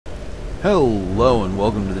Hello and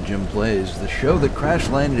welcome to the Jim Plays, the show that crash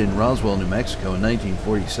landed in Roswell, New Mexico in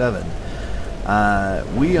 1947.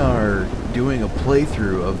 We are doing a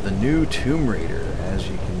playthrough of the new Tomb Raider, as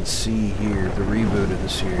you can see here, the reboot of the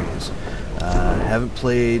series. Haven't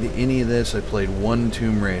played any of this. I played one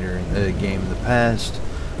Tomb Raider game in the past.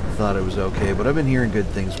 Thought it was okay, but I've been hearing good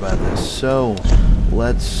things about this, so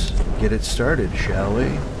let's get it started, shall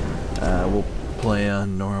we? We'll play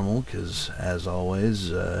on normal, because as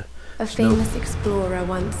always, a famous explorer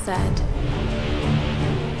once said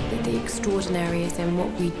that the extraordinary is in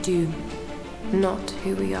what we do, not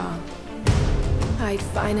who we are. I'd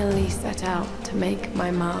finally set out to make my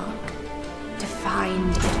mark, to find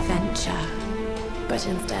adventure, but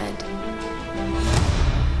instead,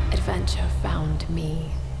 adventure found me.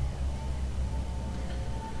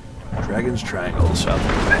 Dragon's Triangle, South of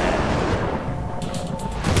Japan.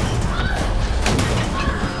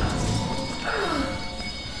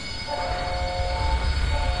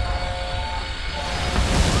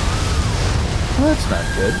 Well, that's not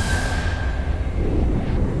good.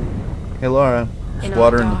 Hey, Laura. There's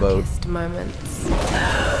water in the boat. Moments,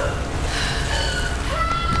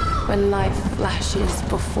 when life flashes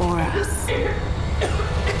before us,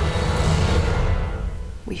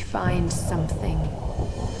 we find something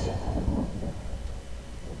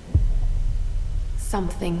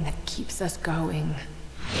that keeps us going.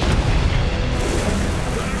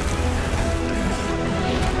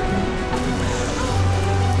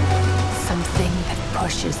 Something that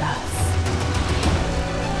pushes us.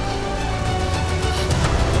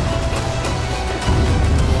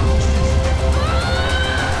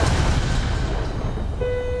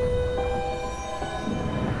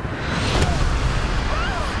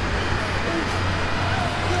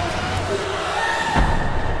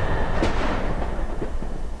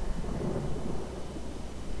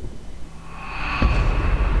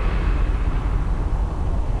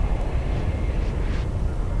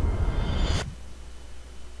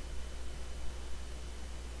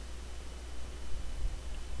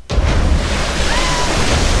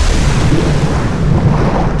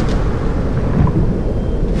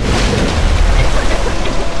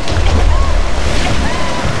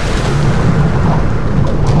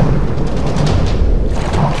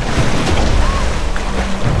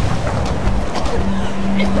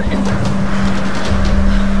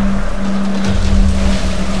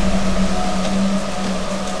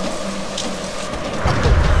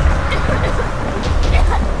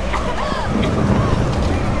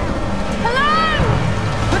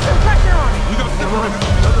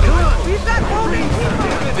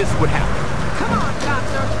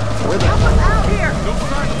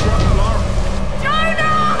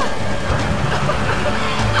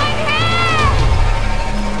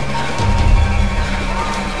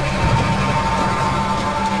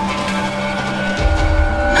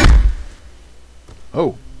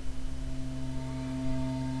 Oh.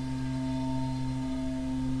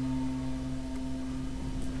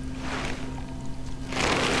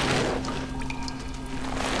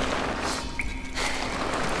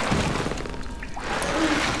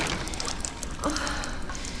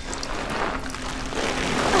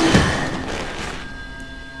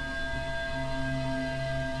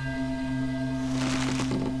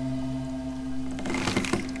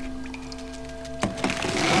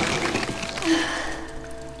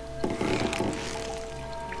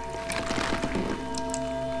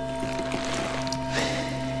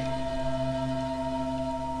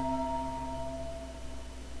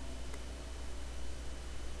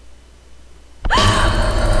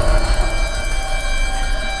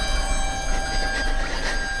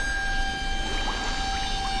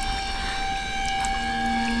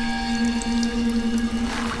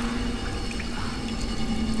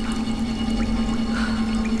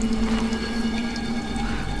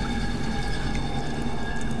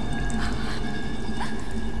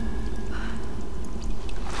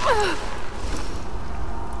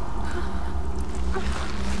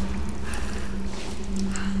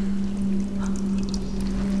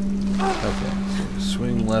 Okay, so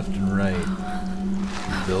swing left and right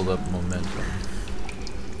and build up momentum.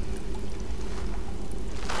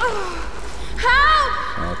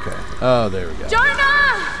 Help! Okay. Oh, there we go.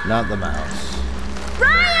 Jonah! Not the mouse.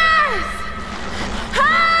 Reyes!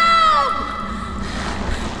 Help!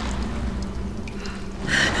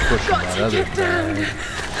 Pushing that other guy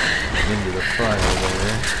into the fire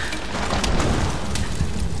there.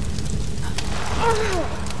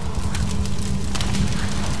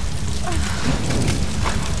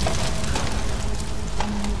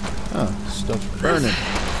 Oh, stuff's burning.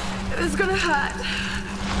 It's gonna hurt.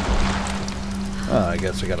 Oh, I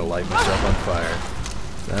guess I gotta light myself on fire.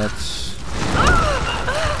 That's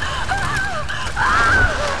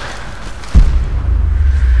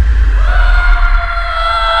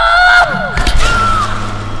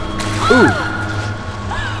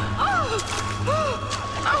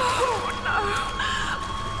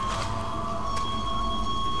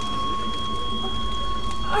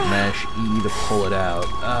Mash E to pull it out.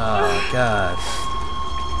 Oh, God.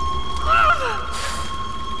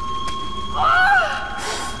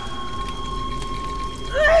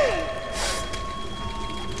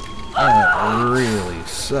 That really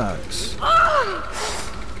sucks.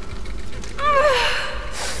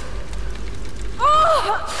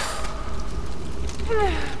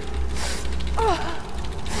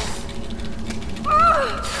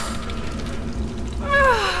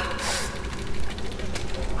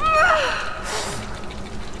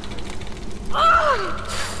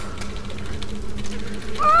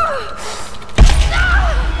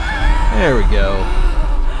 There we go.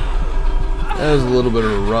 That was a little bit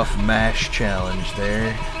of a rough mash challenge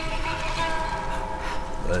there.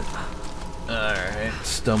 But, alright,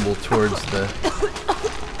 stumble towards the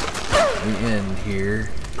end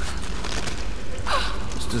here.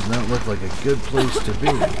 This does not look like a good place to be.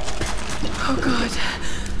 Oh God.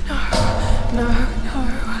 No.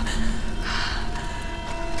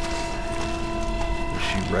 Does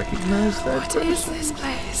she recognize that What person? is this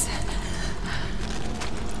place?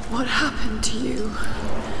 What happened to you?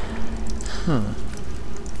 Huh.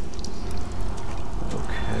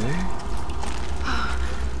 Okay.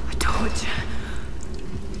 A torch.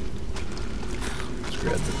 Let's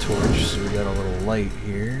grab the torch so we got a little light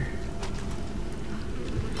here.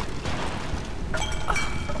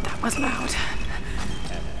 That was loud.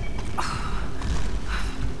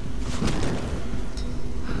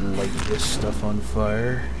 Light this stuff on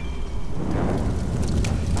fire.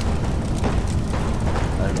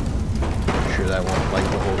 I'm sure that won't light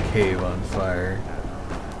the whole cave on fire.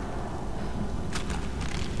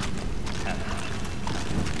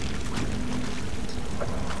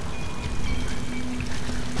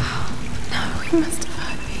 No, he must have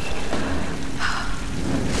heard me.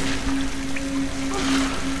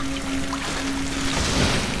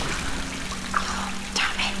 Oh,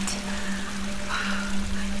 damn it.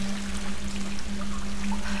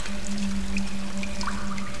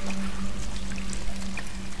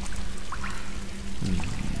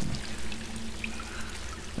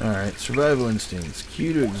 Alright, survival instincts.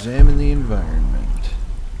 Cue to examine the environment.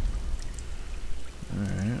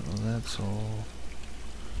 Alright, well that's all.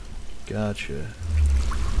 Gotcha.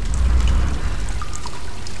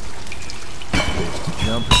 Space to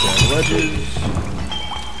jump down ledges.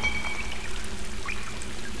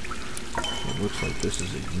 It looks like this is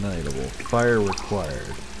ignitable. Fire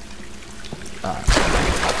required. Ah.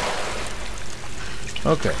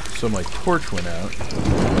 Okay, so my torch went out.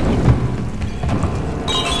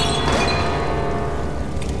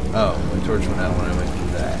 Oh, my torch went out when I went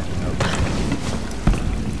through that. Okay.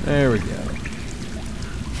 There we go.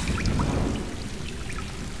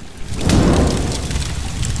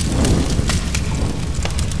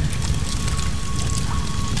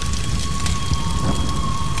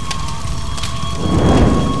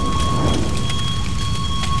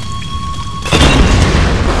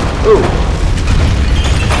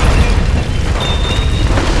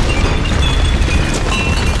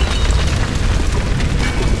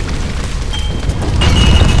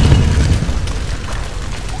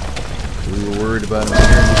 About him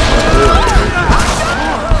hearing this stuff earlier.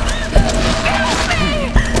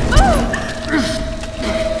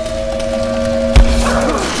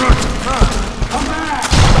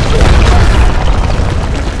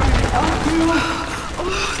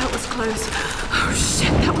 Oh, that was close. Oh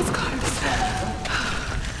shit, that was close.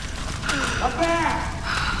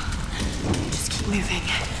 Just keep moving.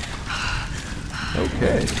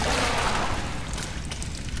 Okay.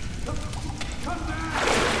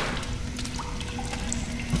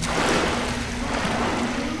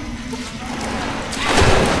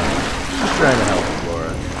 Trying to help you,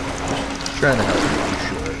 Laura. Just trying to help you, I'm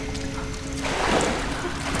sure.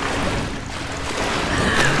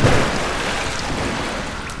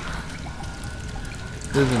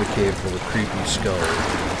 This is a cave full of creepy skulls and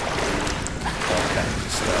all kinds of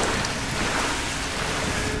stuff.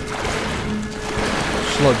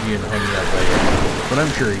 Sluggy and hung up by you, but I'm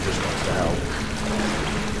sure he just wants to help.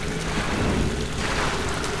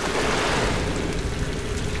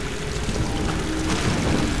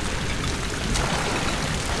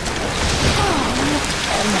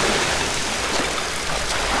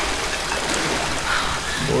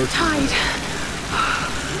 Tide.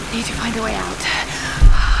 Need to find a way out.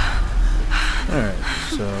 Alright,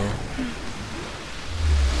 so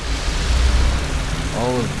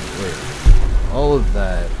all of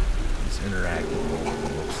that is interactable, it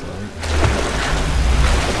looks like.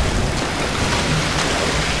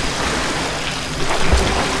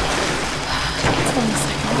 It's on the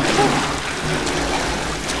second floor.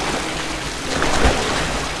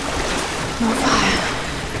 More fire.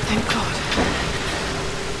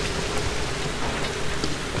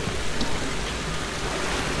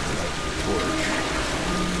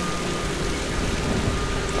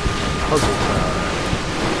 puzzle time.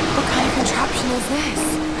 What kind of contraption is this?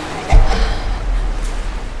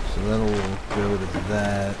 So that'll go to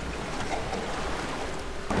that.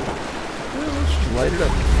 Well, let's just light it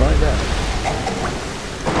up and find out.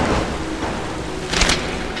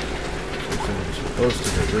 It's supposed to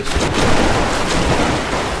go this way.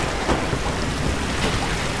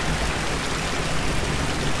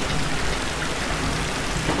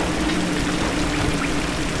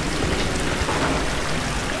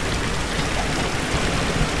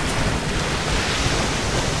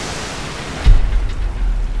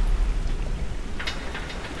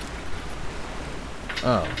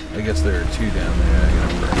 Oh, I guess there are two down there. I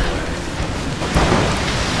gotta burn away.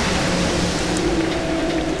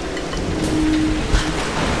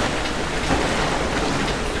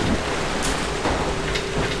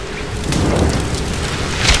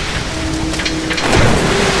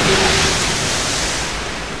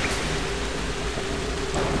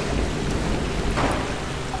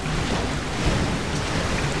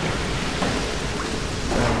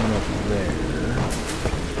 That one up there.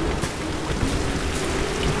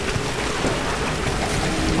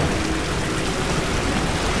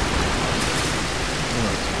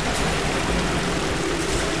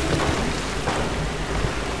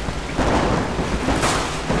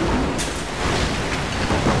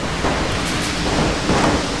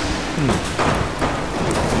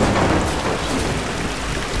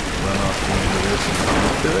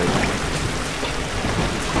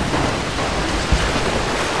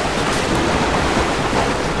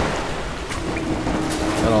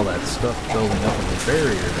 Got all that stuff building up in the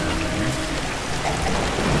barrier down there.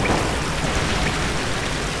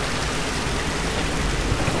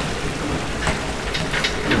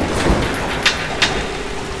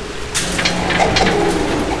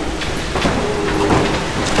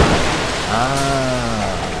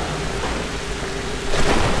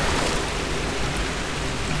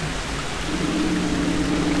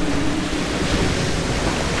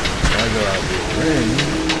 I go out the ring.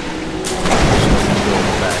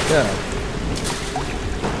 Back up.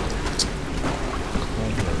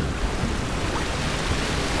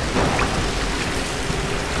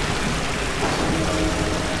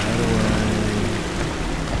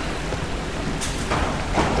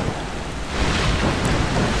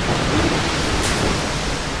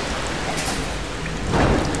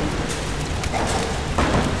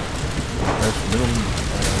 That's middle.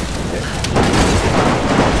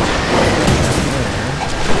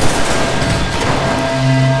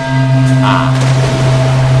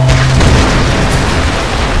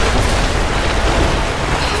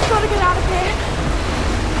 Gotta get out of here.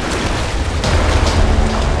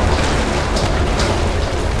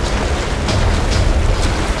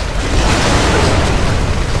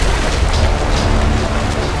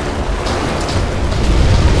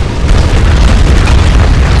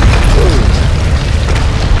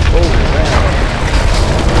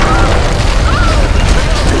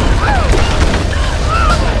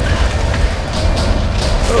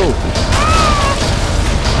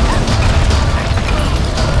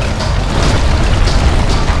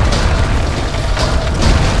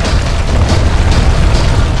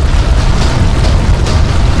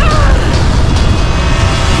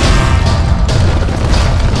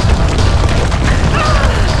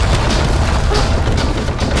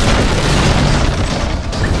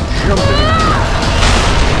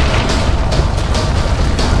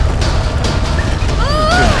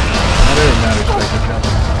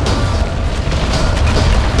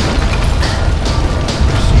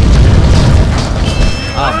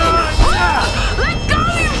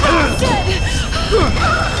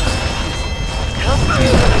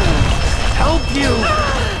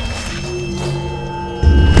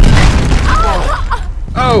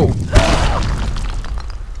 Oh!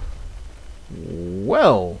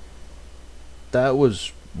 Well, that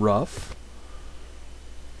was rough.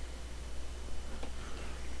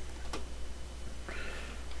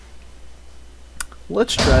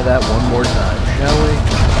 Let's try that one more time, shall we?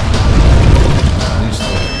 At least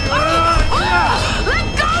Let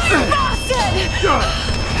go, you bastard!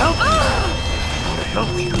 Help me.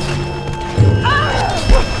 Help you.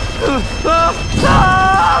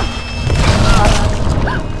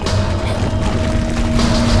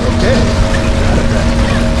 okay.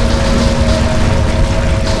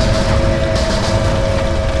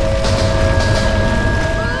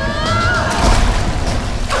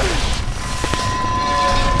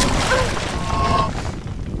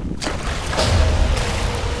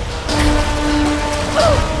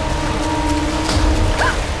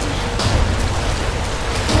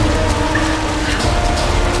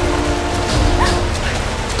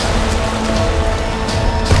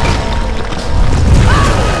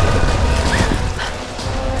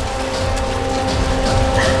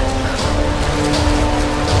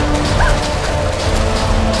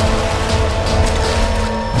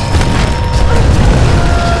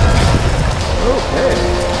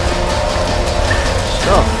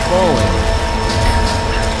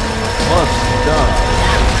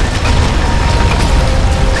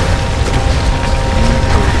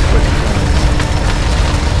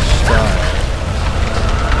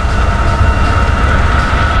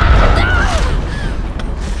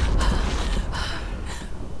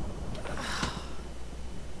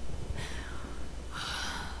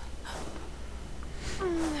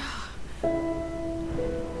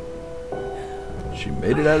 She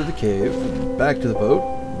made it out of the cave, and back to the boat,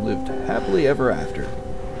 and lived happily ever after.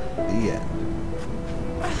 The end.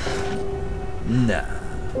 Nah.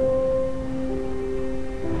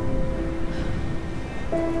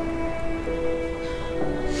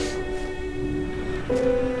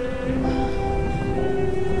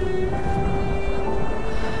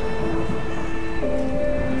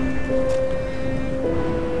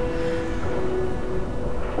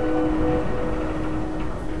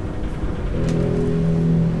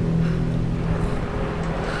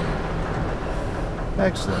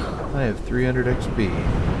 Excellent. I have 300 XP.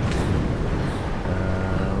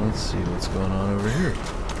 Let's see what's going on over here.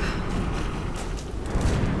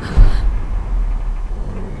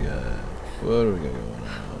 What do we got? What do we got going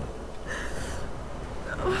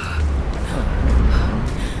on?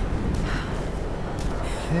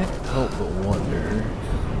 Can't help but wonder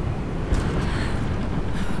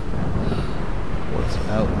what's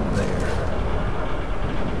out there.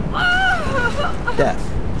 Death.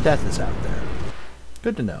 Death is out there.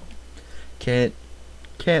 Good to know. Can't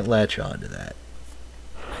latch on to that.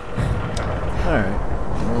 Alright.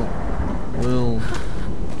 Well,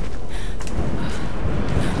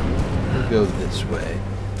 we'll go this way.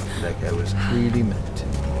 Like I was really meant to.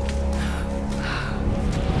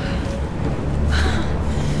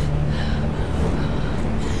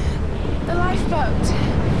 The lifeboat.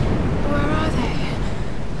 Where are they?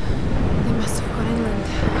 They must have gone inland.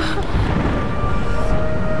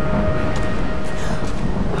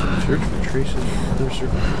 Search for traces of other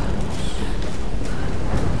survivors.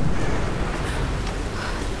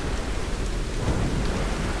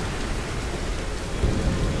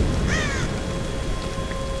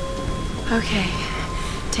 Okay,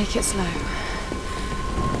 take it slow.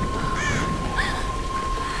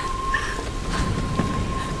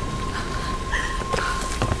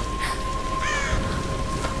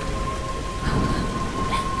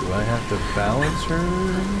 Do I have to balance her?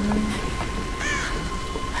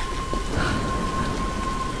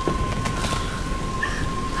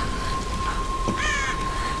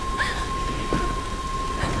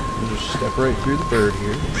 Step right through the bird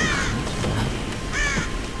here.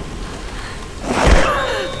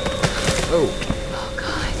 Oh. Oh,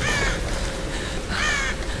 God.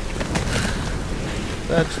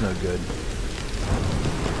 That's no good.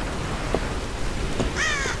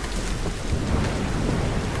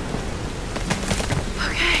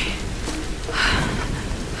 Okay.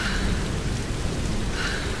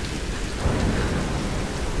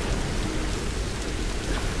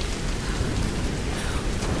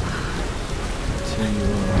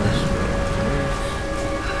 Continue on this way.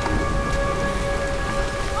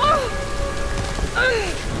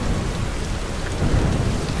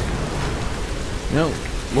 You know,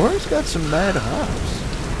 Laura's got some mad hops.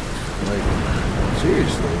 Like,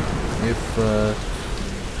 seriously, if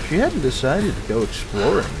she hadn't decided to go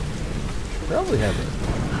exploring, she'd probably have a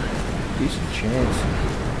decent chance of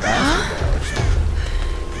basketball or something.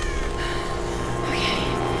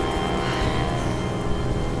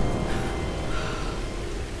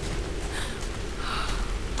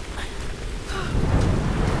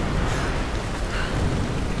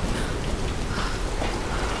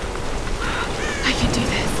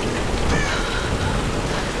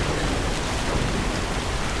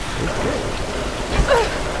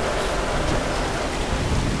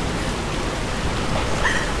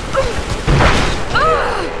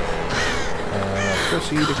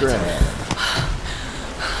 Proceed to grab.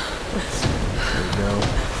 There we go.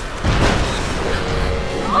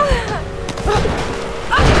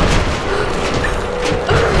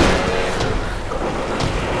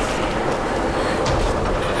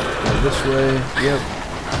 Now this way, yep.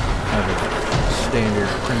 Have a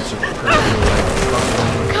standard principle.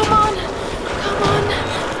 Come on! Come on!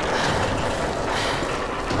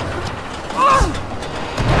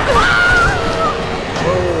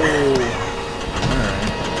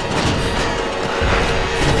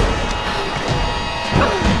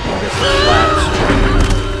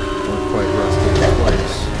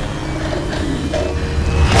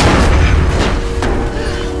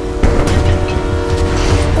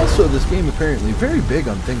 Also, this game apparently very big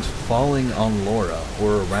on things falling on Laura,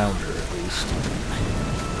 or around her at least.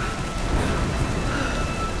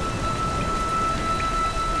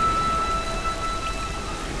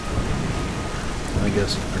 I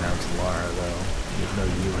guess it's pronounced Lara though. There's no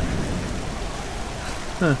U in it.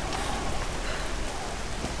 Huh.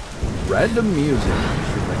 Random music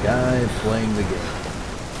from the guy playing the game.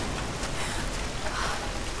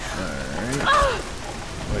 Alright.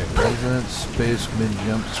 Wait, what is that? Space,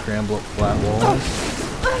 mid-jump, scramble up flat walls?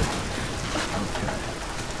 Okay.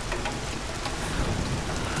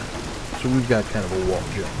 So we've got kind of a wall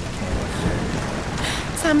jump mechanic.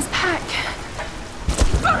 Sam's pack.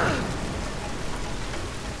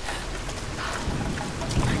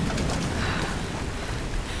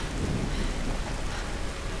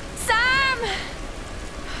 Sam!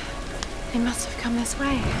 They must have come this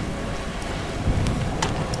way.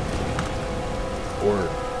 Or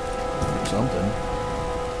something.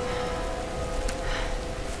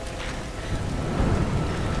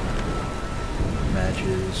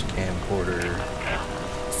 Matches, camcorder.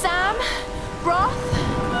 Sam? Roth?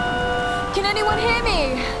 Can anyone hear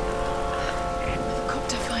me? I've got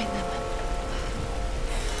to find them.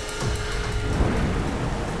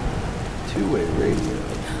 Two-way radio.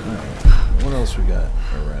 Alright. What else we got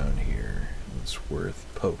around here that's worth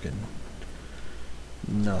poking?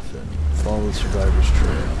 Nothing. Follow the survivor's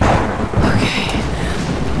trail. Okay.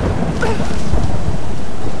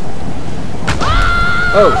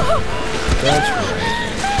 Oh! That's right.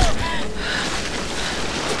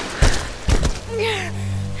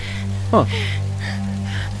 Huh.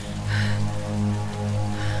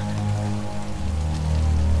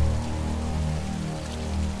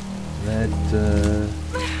 That,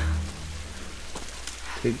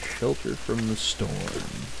 take shelter from the storm.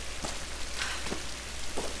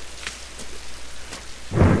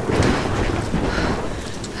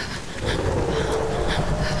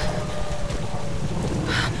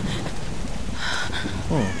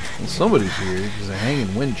 Oh, well, somebody's here because they're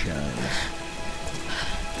hanging wind chimes.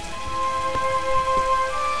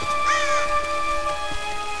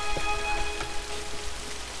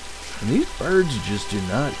 And these birds just do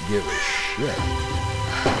not give a shit.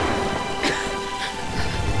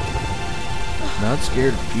 Not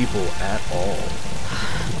scared of people at all.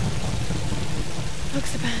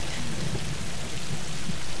 Looks abandoned.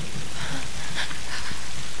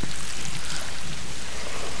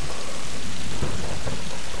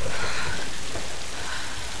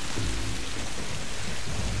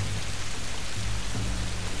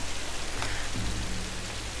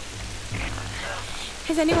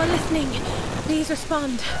 Is anyone listening? Please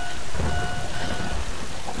respond.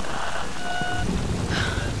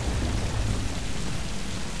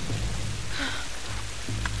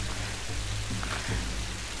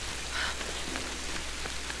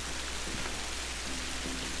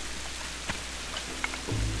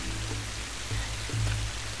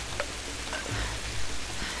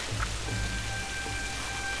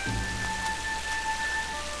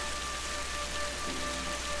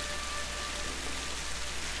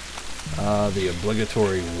 The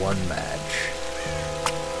obligatory one match.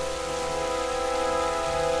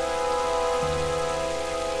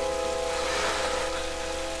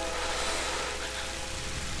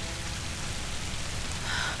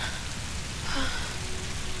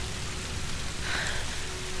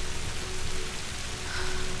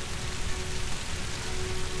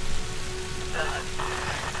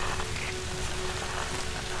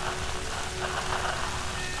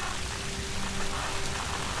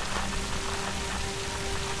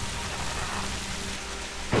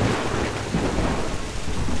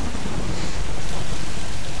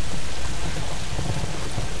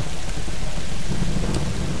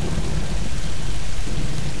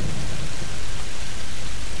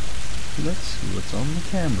 Let's see what's on the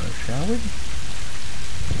camera, shall we?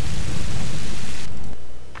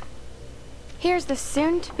 Here's the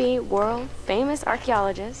soon-to-be world-famous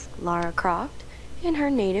archaeologist, Lara Croft, in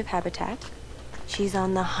her native habitat. She's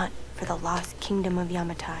on the hunt for the lost kingdom of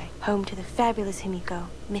Yamatai, home to the fabulous Himiko,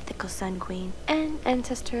 mythical Sun Queen, and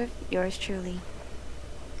ancestor of yours truly.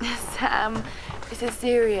 Sam, this is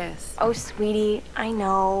serious. Oh, sweetie, I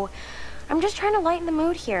know. I'm just trying to lighten the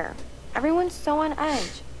mood here. Everyone's so on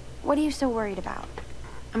edge. What are you so worried about?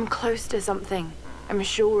 I'm close to something. I'm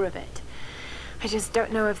sure of it. I just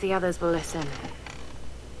don't know if the others will listen.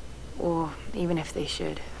 Or even if they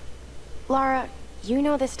should. Lara, you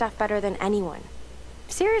know this stuff better than anyone.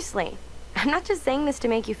 Seriously, I'm not just saying this to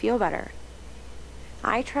make you feel better.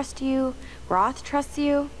 I trust you, Roth trusts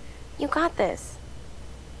you. You got this.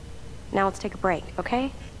 Now let's take a break,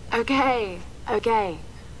 okay? Okay.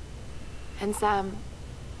 And Sam,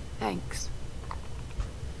 thanks.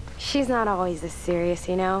 She's not always this serious,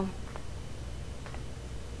 you know?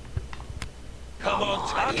 Come on,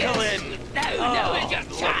 tackle him! No, it's your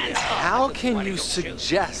chance! How can you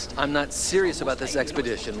suggest I'm not serious about this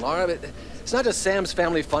expedition, Laura? It's not just Sam's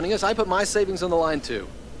family funding us. I put my savings on the line, too.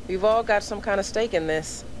 We've all got some kind of stake in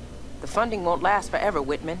this. The funding won't last forever,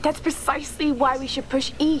 Whitman. That's precisely why we should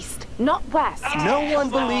push east, not west. No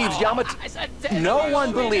one believes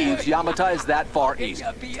Yamatai is that far east.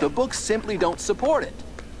 The books simply don't support it.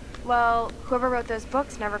 Well, whoever wrote those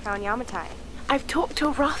books never found Yamatai. I've talked to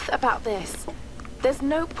Roth about this. There's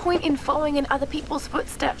no point in following in other people's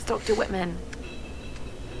footsteps, Dr. Whitman.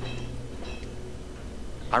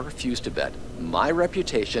 I refuse to bet my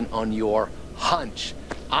reputation on your hunch.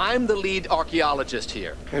 I'm the lead archaeologist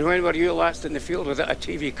here. And when were you last in the field without a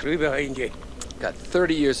TV crew behind you? Got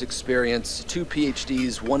 30 years experience, 2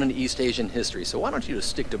 PhDs, 1 in East Asian history. So why don't you just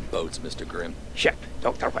stick to boats, Mr. Grimm? Ship,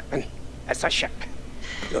 Dr. Whitman. It's a ship.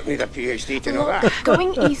 You don't need a PhD to know that. Look,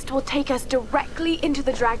 going east will take us directly into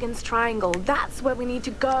the Dragon's Triangle. That's where we need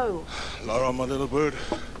to go. Lara, my little bird.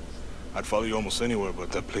 I'd follow you almost anywhere,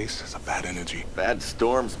 but that place has a bad energy. Bad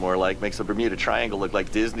storms, more like. Makes the Bermuda Triangle look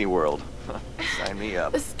like Disney World. Sign me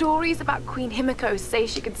up. The stories about Queen Himiko say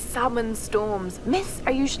she could summon storms. Myths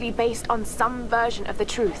are usually based on some version of the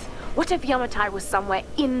truth. What if Yamatai was somewhere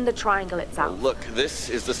in the triangle itself? Look, this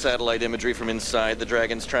is the satellite imagery from inside the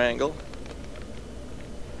Dragon's Triangle.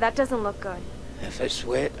 That doesn't look good. If it's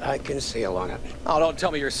wet, I can sail on it. Oh, don't tell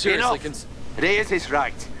me you're seriously Reyes is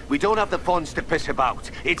right. We don't have the funds to piss about.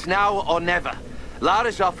 It's now or never.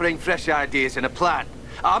 Lara's offering fresh ideas and a plan.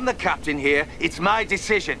 I'm the captain here. It's my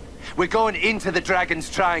decision. We're going into the Dragon's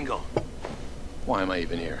Triangle. Why am I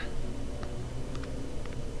even here?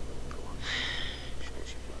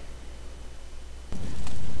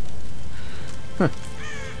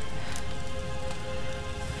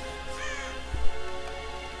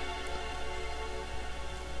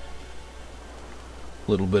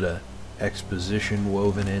 Little bit of exposition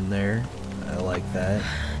woven in there. I like that.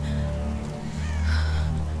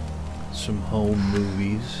 Some home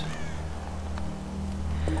movies.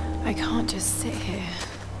 I can't just sit here.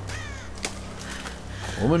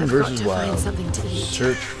 Woman I've versus got to find Wild. something to eat.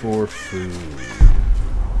 Search for food.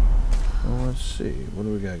 Well, let's see. What do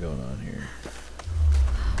we got going on here?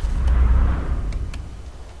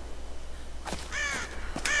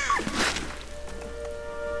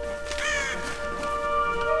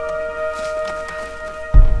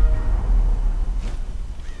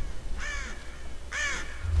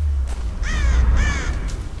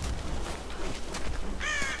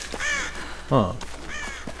 Huh.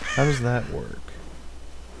 How does that work?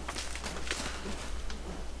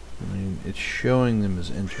 I mean, it's showing them as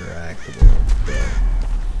interactable, but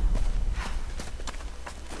I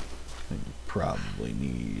think you probably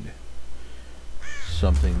need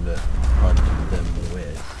something to hunt them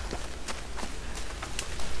with.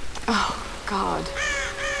 Oh, God.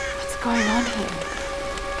 What's going on here?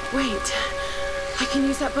 Wait. I can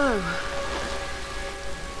use that bow.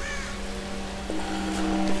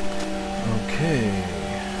 Okay.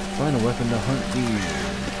 Find a weapon to hunt deer.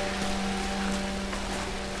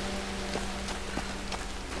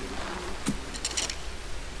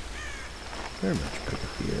 Very much pick up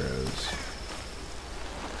the arrows.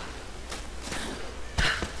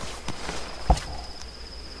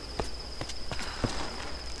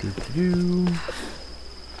 Doo-doo-doo.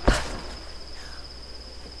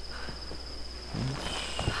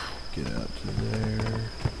 Let's get out to there.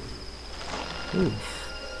 Ooh.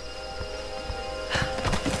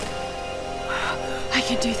 I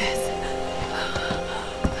can do this.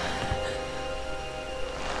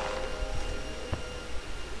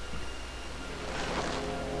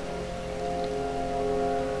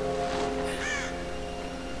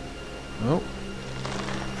 Oh.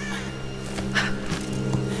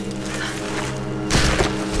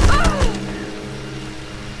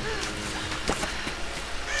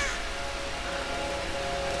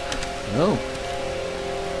 Oh.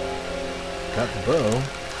 Got the bow.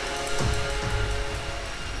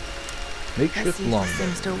 Makeshift longbow. This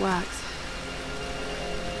thing still works.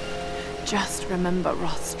 Just remember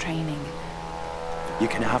Roth's training. You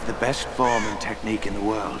can have the best form and technique in the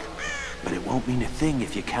world, but it won't mean a thing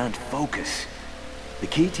if you can't focus. The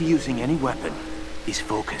key to using any weapon is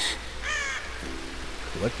focus.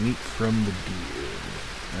 Collect meat from the deer.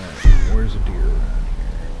 Alright, where's a deer around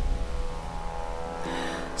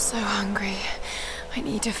here? So hungry. I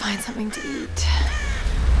need to find something to eat.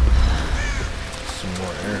 Some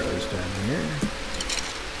more arrows down here.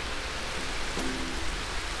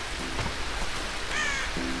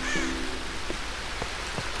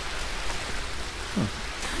 Huh.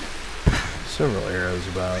 Several arrows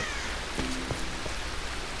about.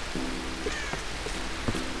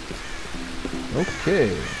 Okay,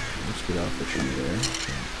 let's get off the tree there.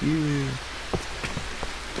 Thank you.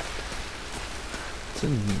 What's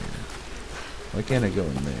in here? Why can't I go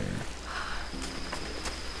in there?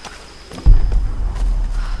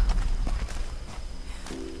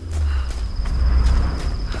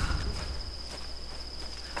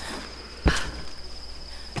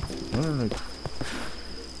 Why don't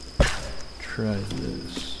I try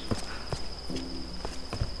this?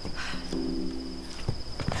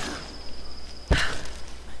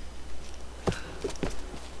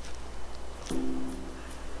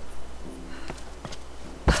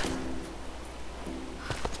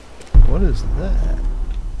 is that?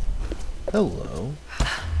 Hello.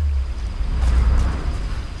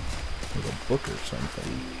 Like a book or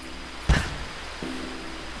something.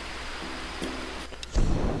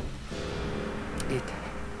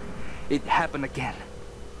 It happened again.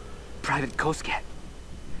 Private Kosuke.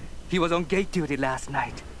 He was on gate duty last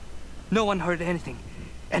night. No one heard anything.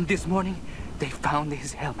 And this morning, they found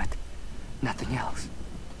his helmet. Nothing else.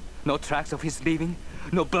 No tracks of his leaving,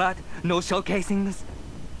 no blood, no shell casings.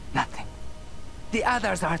 Nothing. The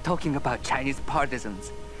others are talking about Chinese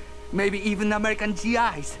partisans. Maybe even American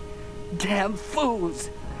GIs. Damn fools!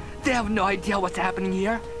 They have no idea what's happening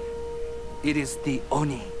here. It is the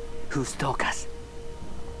Oni who stalk us.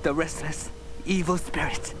 The restless, evil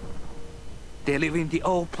spirits. They live in the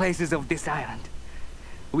old places of this island.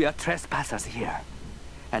 We are trespassers here,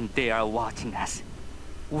 and they are watching us,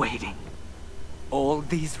 waiting. All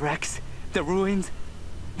these wrecks, the ruins,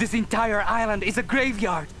 this entire island is a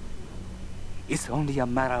graveyard. It's only a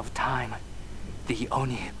matter of time. The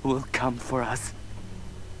Oni will come for us.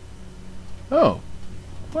 Oh,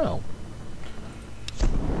 well.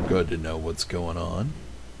 Good to know what's going on.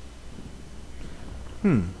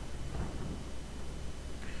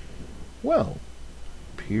 Well,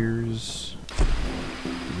 appears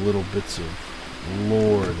little bits of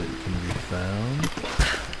lore that can be found.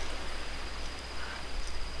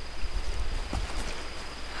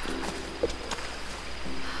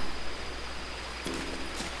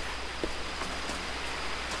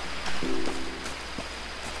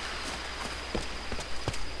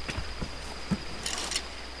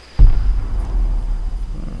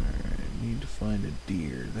 Alright, need to find a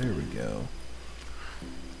deer. There we go.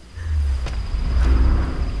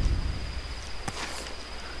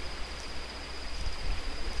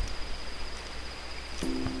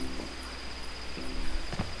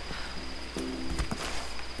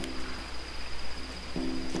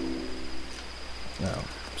 Oh,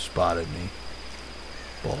 spotted me.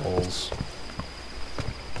 Balls.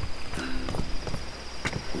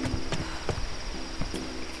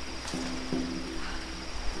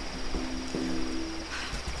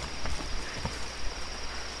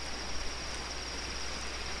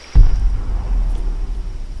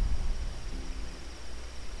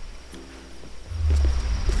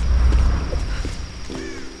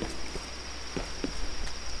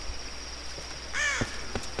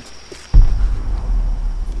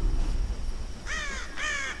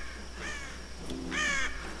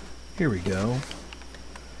 Here we go.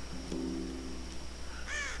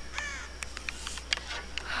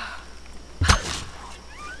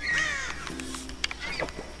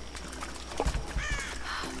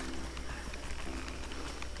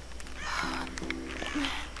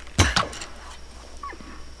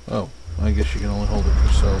 Oh, I guess you can only hold it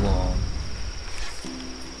for so long.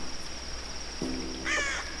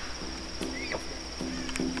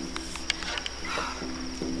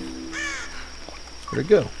 Where'd it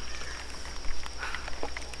go?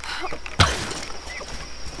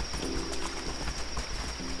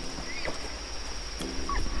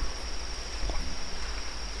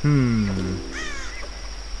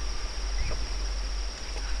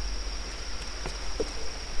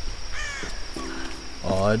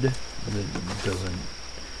 Odd that it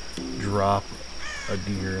doesn't drop a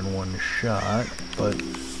deer in one shot, but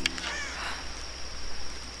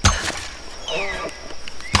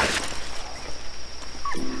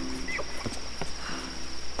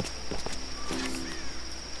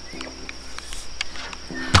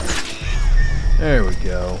there we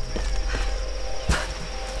go.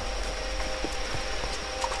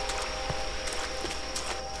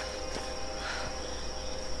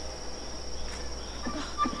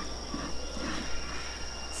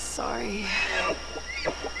 Sorry.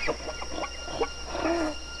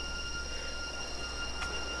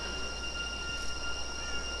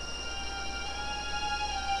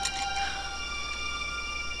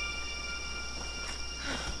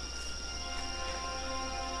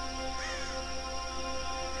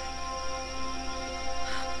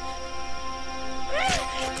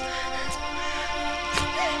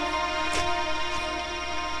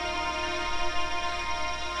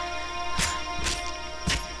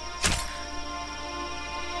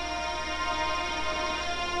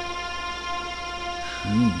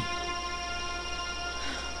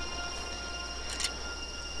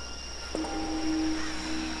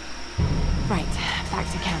 Right,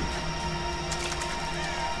 back to camp.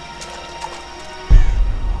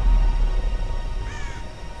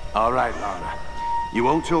 All right, Lara. You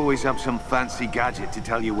won't always have some fancy gadget to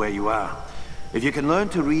tell you where you are. If you can learn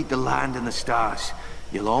to read the land and the stars,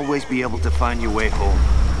 you'll always be able to find your way home.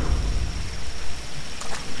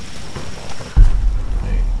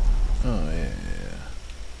 Oh,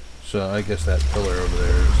 So I guess that pillar over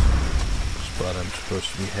there is the spot I'm supposed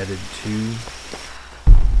to be headed to.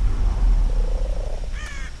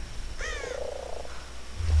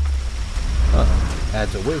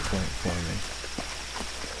 Adds a waypoint for me.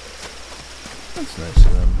 That's nice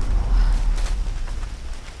of them.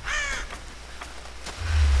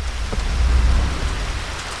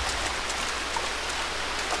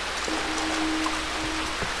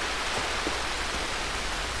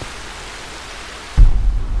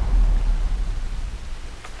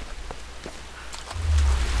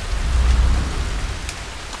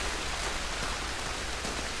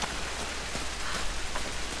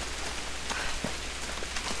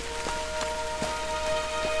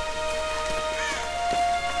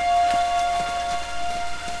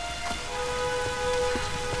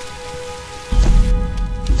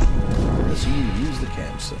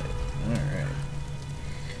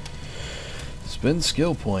 Spend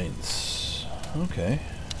skill points. Okay.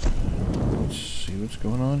 Let's see what's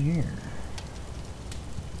going on here.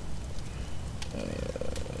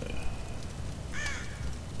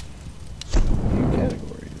 New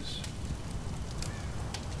categories.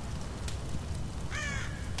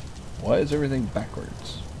 Why is everything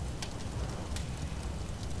backwards?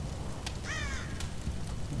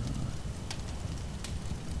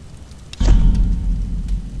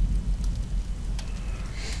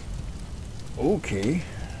 Okay.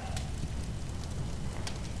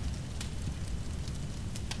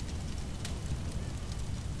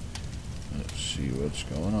 Let's see what's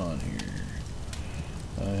going on here.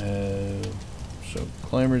 I have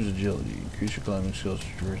climber's agility, increase your climbing skills,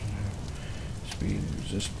 speed,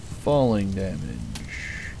 resist falling damage,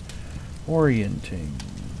 orienting.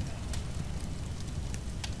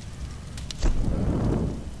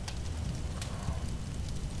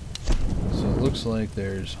 Looks like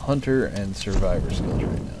there's hunter and survivor skills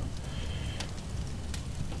right now.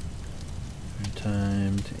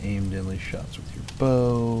 Time to aim deadly shots with your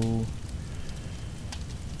bow.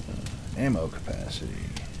 Ammo capacity.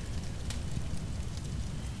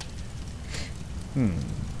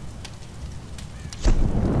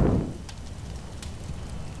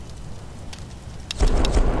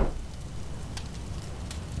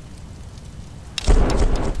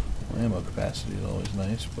 Ammo capacity is always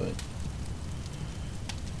nice, but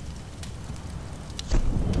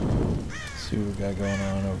see what we got going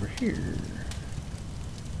on over here.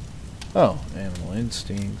 Oh, animal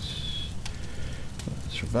instincts.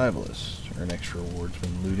 Survivalists earn extra rewards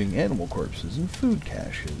when looting animal corpses and food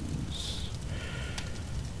caches.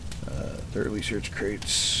 Thoroughly search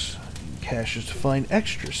crates and caches to find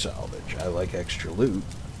extra salvage. I like extra loot.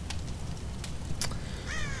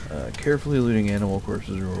 Carefully looting animal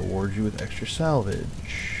corpses will reward you with extra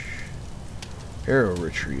salvage. Arrow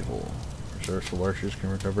retrieval. Resourceful archers can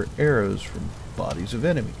recover arrows from bodies of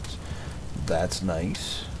enemies. That's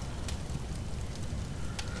nice.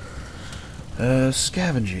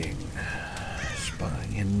 Scavenging.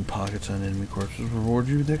 Spotting hidden pockets on enemy corpses will reward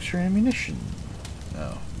you with extra ammunition.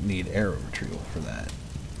 Oh, need arrow retrieval for that.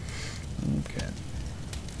 Okay.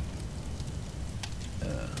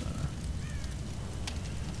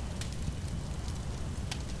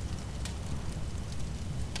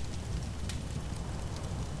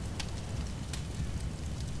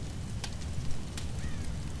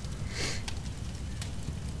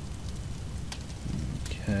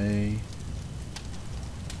 Okay.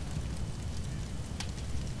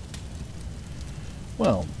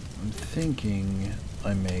 Well, I'm thinking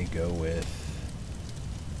I may go with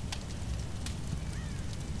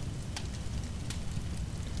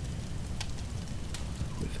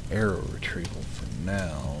arrow retrieval for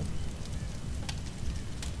now.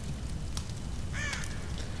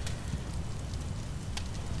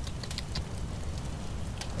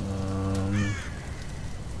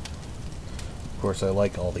 Of course, I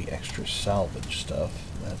like all the extra salvage stuff.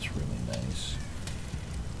 That's really nice.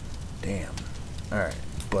 Damn. Alright,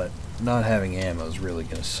 but not having ammo is really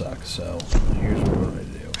going to suck, so here's what we're going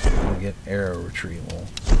to do. I'm going to get arrow retrieval.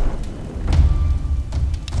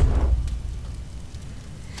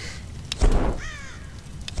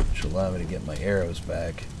 Which will allow me to get my arrows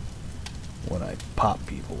back when I pop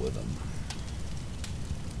people with them.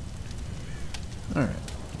 Alright.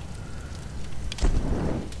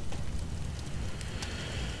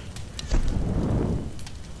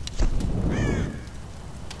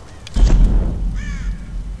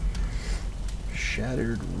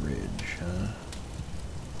 Shattered Ridge, huh?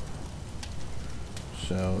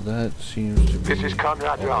 So that seems to be... This is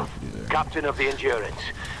Conrad Roth, captain of the Endurance.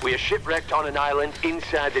 We are shipwrecked on an island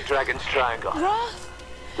inside the Dragon's Triangle. Roth!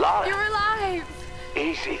 Lara! You're alive!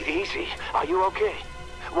 Easy, easy. Are you okay?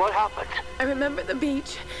 What happened? I remember the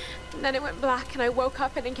beach. And then it went black and I woke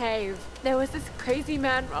up in a cave. There was this crazy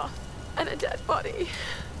man Roth and a dead body.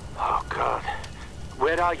 Oh, God.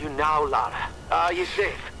 Where are you now, Lara? Are you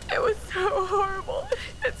safe? It was so horrible.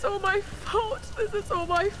 It's all my fault. This is all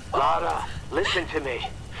my fault. Lara, listen to me.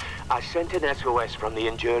 I sent an SOS from the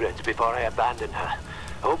Endurance before I abandoned her.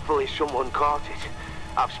 Hopefully someone caught it.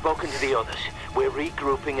 I've spoken to the others. We're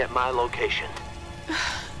regrouping at my location.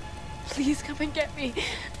 Please come and get me.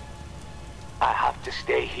 I have to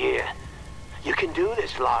stay here. You can do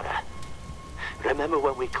this, Lara. Remember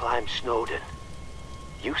when we climbed Snowden?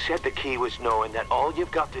 You said the key was knowing that all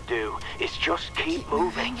you've got to do is just keep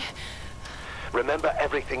moving. Remember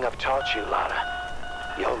everything I've taught you,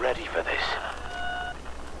 Lara. You're ready for this.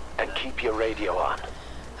 And keep your radio on.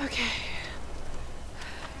 Okay.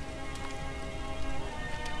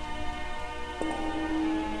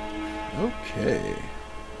 Okay.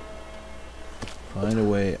 Find a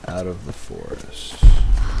way out of the forest.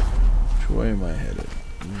 Which way am I headed?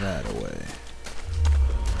 That way.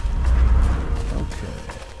 Okay.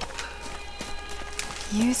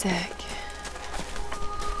 Music.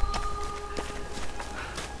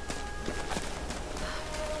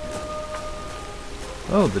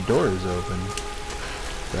 Oh, the door is open.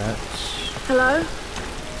 That's... Hello?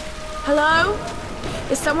 Hello?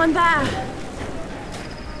 Is someone there?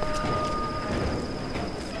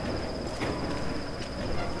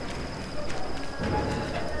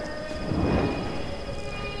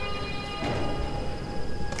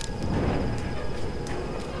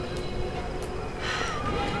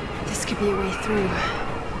 This could be a way through.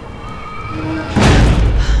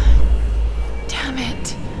 Damn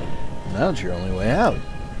it. Now it's your only way out.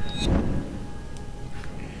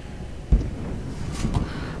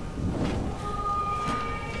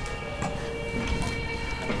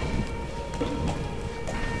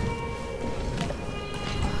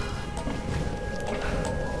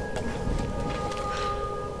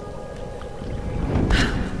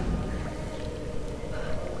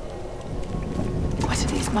 What are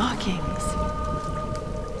these markings?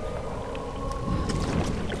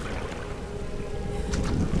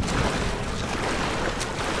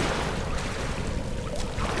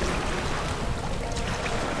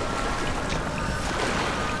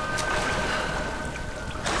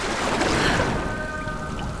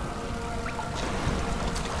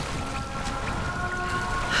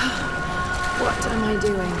 What am I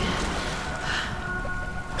doing?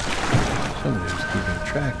 Somebody's keeping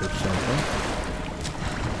track of something.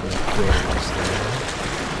 The door is there.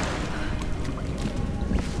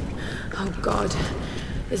 Oh God,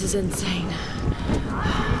 this is insane.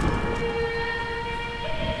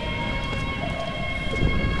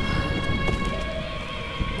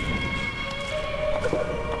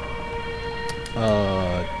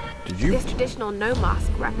 Did you? This traditional no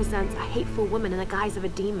mask represents a hateful woman in the guise of a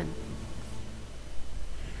demon.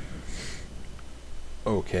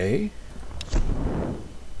 Okay.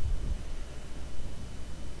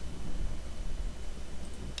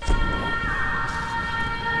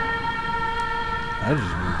 I just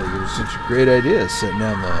didn't think it was such a great idea, sitting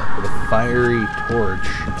down the fiery torch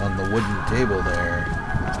on the wooden table there.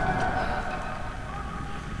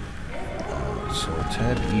 So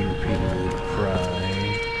tap E repeatedly to pry.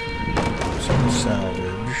 Some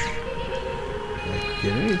salvage. Did I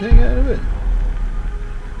get anything out of it?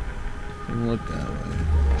 Didn't look that way.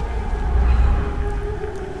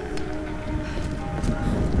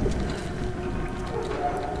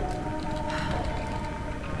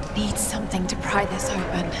 Need something to pry this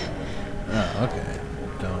open. Oh, okay.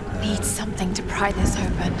 Don't have... Need something to pry this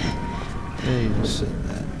open. Yeah, you just said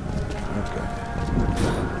that. Okay.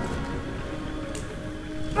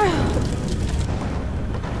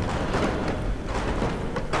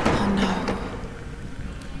 Oh no.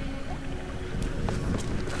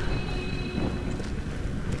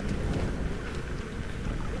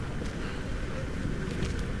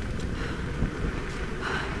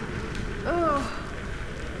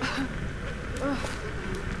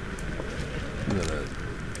 Is that a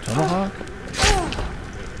tomahawk?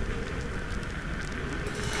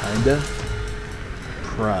 Kinda.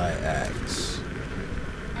 Pry axe.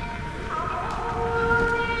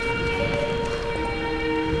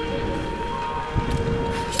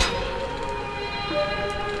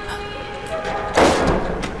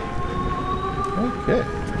 Okay.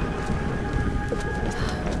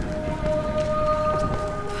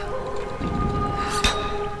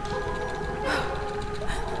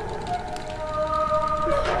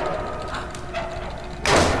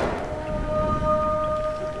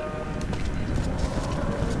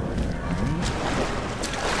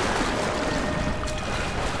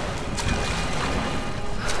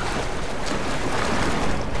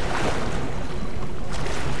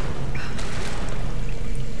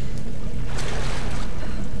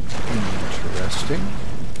 Interesting.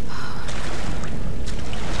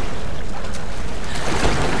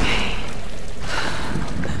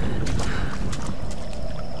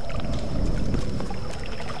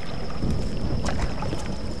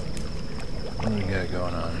 What do we got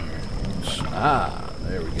going on here? Oops. Ah,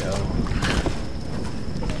 there we go.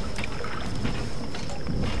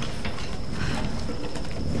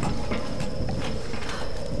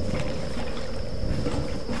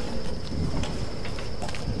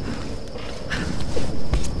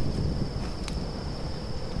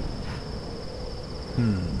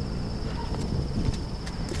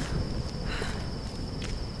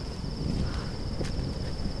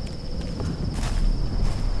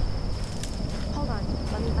 Hold on,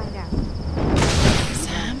 let me find out.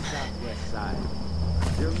 Sam? Southwest side.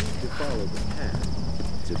 You'll need to follow the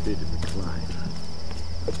path. It's a bit of a climb.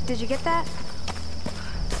 Did you get that?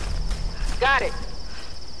 Got it.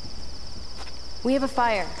 We have a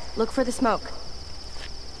fire. Look for the smoke.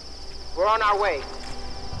 We're on our way.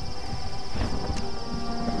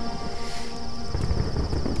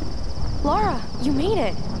 Laura, you made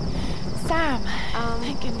it. Sam.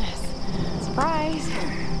 Thank goodness. Surprise.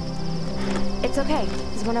 It's okay.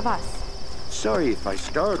 He's one of us. Sorry if I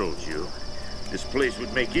startled you. This place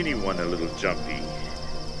would make anyone a little jumpy.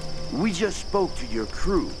 We just spoke to your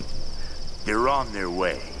crew. They're on their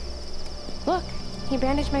way. Look, he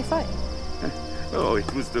bandaged my foot. Oh,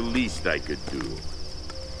 it was the least I could do.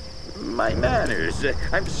 My manners.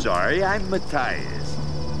 I'm sorry, I'm Matthias.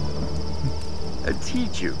 A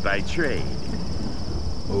teacher by trade.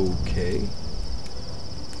 Okay.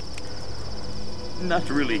 Not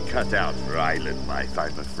really cut out for island life,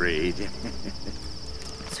 I'm afraid.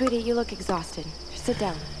 Sweetie, you look exhausted. Sit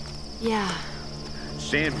down. Yeah.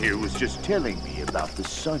 Sam here was just telling me about the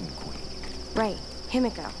Sun Queen. Right,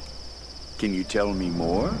 Himiko. Can you tell me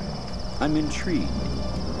more? I'm intrigued.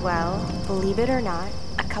 Well, believe it or not,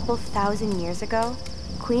 a couple thousand years ago,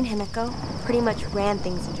 Queen Himiko pretty much ran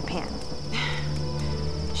things in Japan.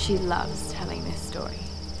 She loves telling this story.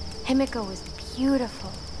 Himiko was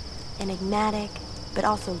beautiful, enigmatic, but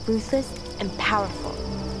also ruthless and powerful.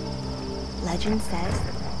 Legend says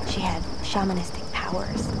she had shamanistic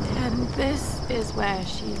powers. And this is where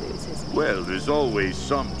she loses me. Well, there's always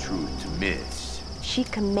some truth to myths. She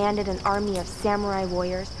commanded an army of samurai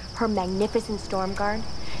warriors, her magnificent storm guard.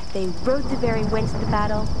 They rode the very winds of the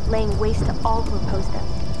battle, laying waste to all who opposed them.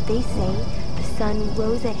 They say the sun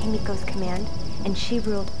rose at Himiko's command, and she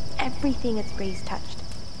ruled everything its rays touched,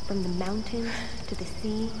 from the mountains to the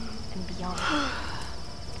sea and beyond.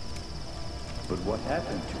 But what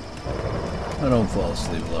happened to her? Oh, don't fall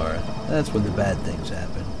asleep, Laura. That's when the bad things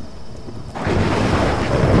happen.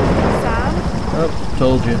 Sam? Oh,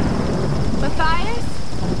 told you. Matthias?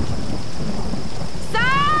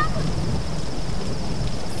 Sam!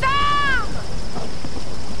 Sam!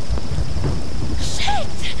 Shit!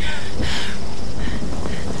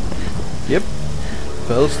 Yep.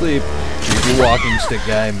 Fell asleep. Use your walking stick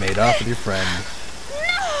guy, made off with your friend.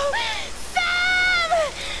 No! Sam!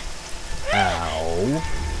 Ow.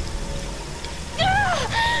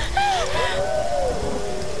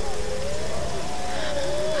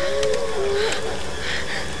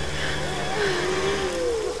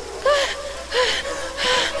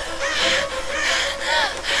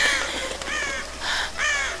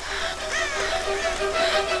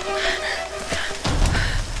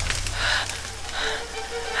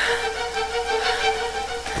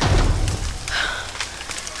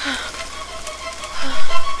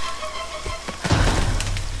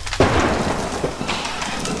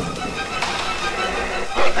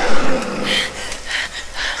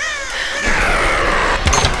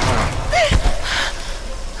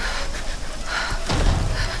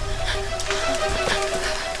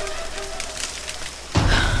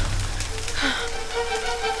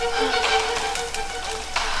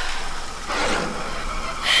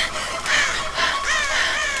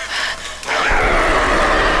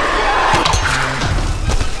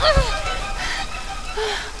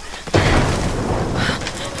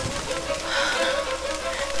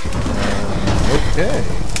 Okay.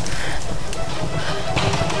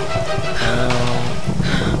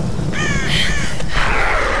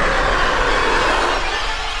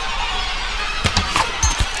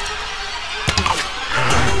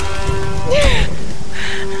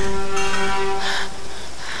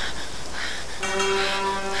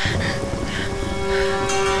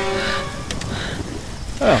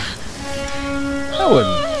 Oh. That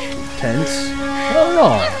wasn't tense. Not at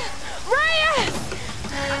all.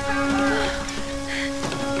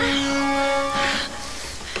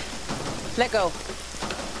 Let go.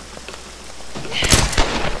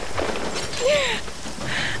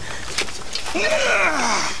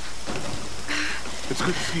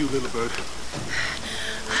 Good to see you, little bird.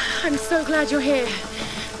 I'm so glad you're here.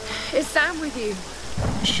 Is Sam with you?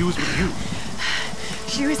 She was with you.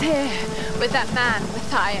 She was here with that man,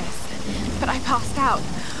 Matthias. But I passed out.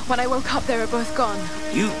 When I woke up, they were both gone.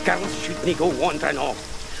 You girls shouldn't go wandering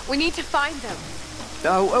off. We need to find them.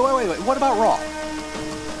 Wait. What about Raw?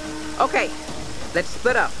 Okay, let's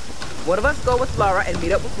split up. One of us go with Laura and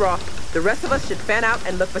meet up with Roth. The rest of us should fan out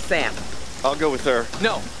and look for Sam. I'll go with her.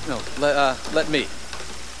 No, let me.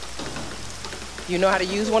 You know how to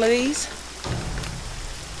use one of these?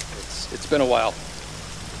 It's been a while.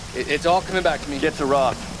 It's all coming back to me. Get to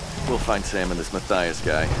Roth. We'll find Sam and this Matthias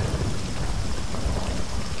guy.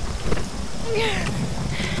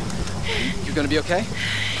 You gonna be okay?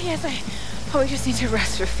 Yes, I probably just need to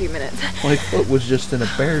rest for a few minutes. My foot was just in a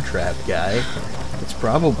bear trap, guy. It's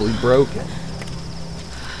probably broken.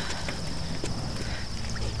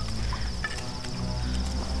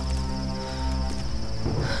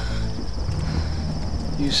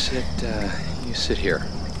 You sit here.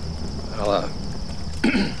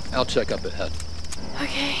 I'll check up ahead.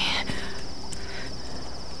 Okay.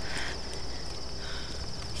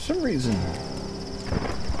 For some reason,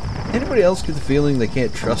 anybody else get the feeling they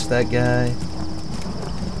can't trust that guy?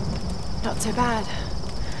 Not so bad.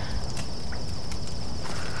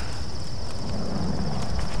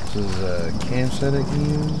 This is a campsite I can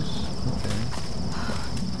use. Okay.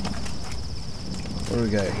 What do we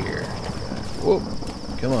got here? Whoa.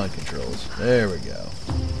 Come on, controls. There we go.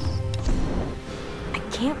 I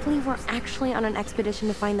can't believe we're actually on an expedition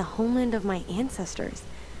to find the homeland of my ancestors.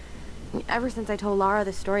 I mean, ever since I told Lara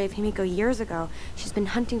the story of Himiko years ago, she's been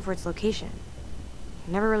hunting for its location.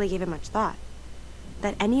 I never really gave it much thought.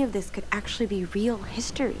 That any of this could actually be real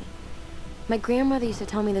history. My grandmother used to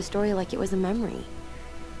tell me the story like it was a memory.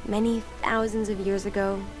 Many thousands of years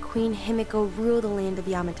ago, Queen Himiko ruled the land of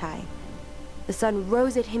Yamatai. The sun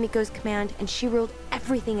rose at Himiko's command, and she ruled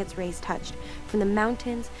everything its rays touched, from the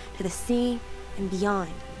mountains to the sea and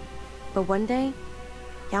beyond. But one day,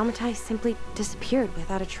 Yamatai simply disappeared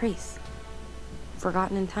without a trace.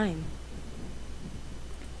 Forgotten in time.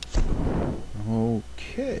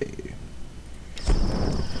 Okay.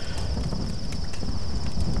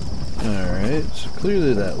 Alright, so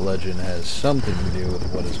clearly that legend has something to do with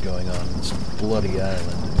what is going on in this bloody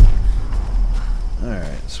island.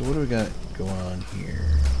 Alright, so what do we got going on here?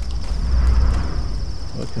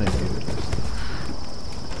 What can I do with this thing?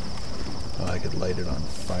 Oh, I could light it on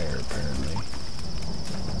fire, apparently.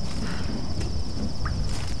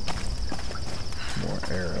 More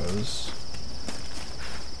arrows.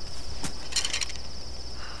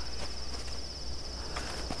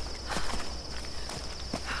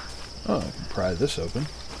 Oh, I can pry this open.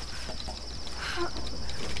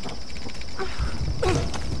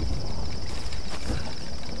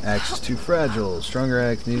 Axe is too fragile. Stronger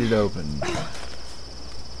axe needed open.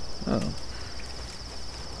 Oh.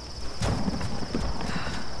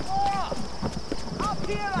 Up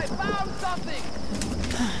here, I found something!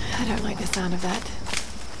 I don't like the sound of that.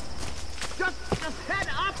 Just head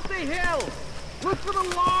up the hill! Look for the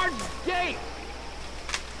large gate!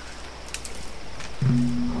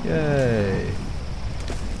 Yay.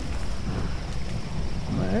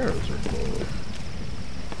 My arrows are full.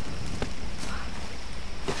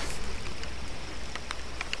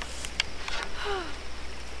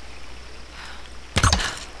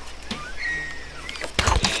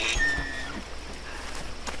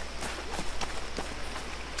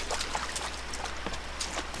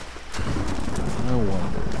 No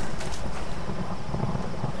wonder.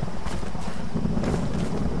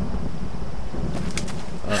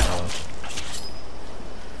 Uh-oh.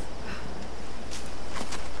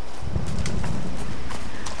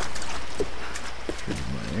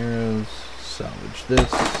 My arrows. Salvage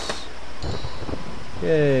this.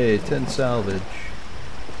 Yay, 10 salvage.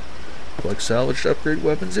 Collect salvage to upgrade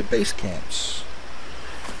weapons at base camps.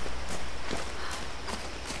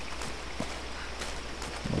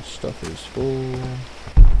 My stuff is full.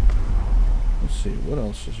 Let's see, what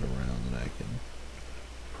else is around that I can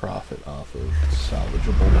profit off of?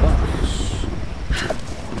 Salvageable box.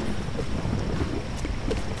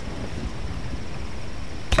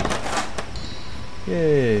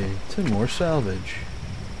 Yay, 10 more salvage.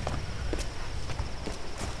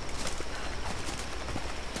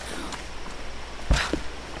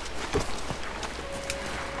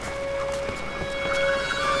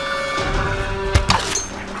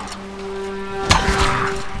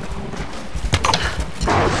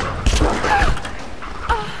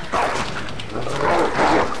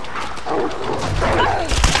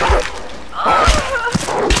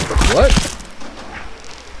 What?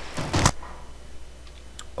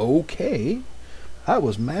 Okay. I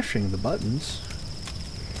was mashing the buttons.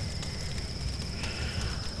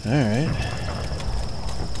 Alright.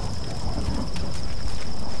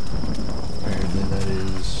 Apparently that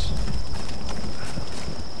is...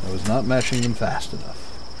 I was not mashing them fast enough.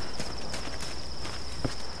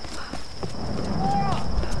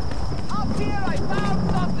 Up here, I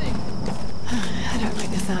found something! I don't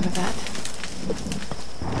like the sound of that.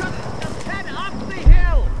 Just head up the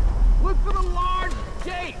hill! Look for the large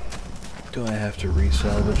gate! Do I have to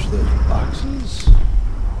resalvage those boxes? It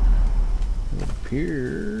would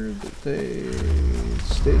appear that they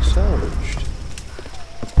stay salvaged.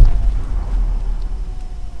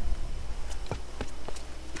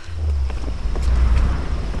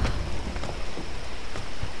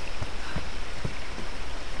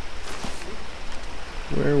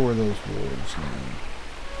 Where were those wolves now?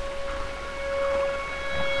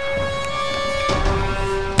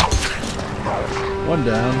 One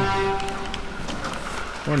down.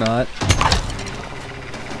 Or not.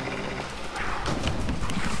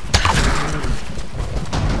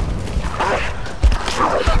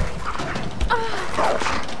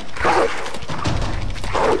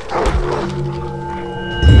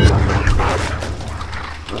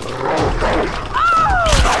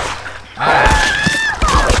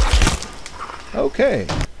 Okay.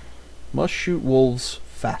 Must shoot wolves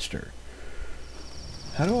faster.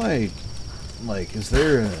 How do I... like, is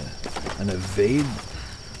there an evade?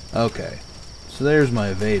 Okay. So there's my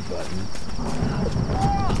evade button.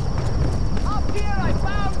 Up here, I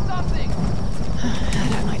found something! I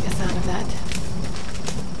don't like the sound of that.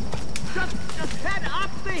 Just head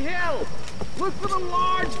up the hill! Look for the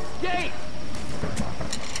large gate!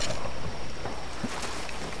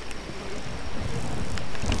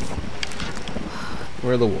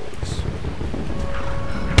 Where are the wolves?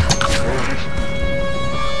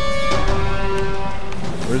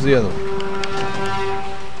 Where's the other one?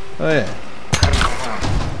 Oh yeah.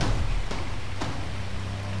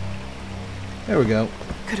 There we go.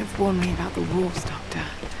 Could have warned me about the wolves, Doctor.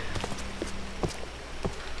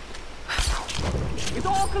 It's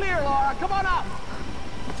all clear, Laura. Come on up!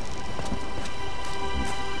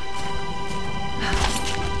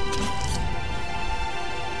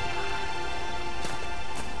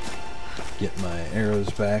 Get my arrows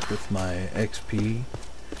back with my XP.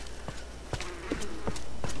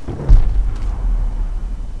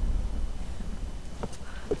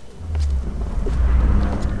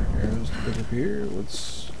 Arrows to put up here.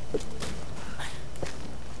 Let's...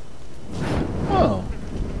 Oh.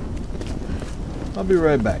 I'll be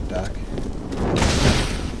right back, Doc.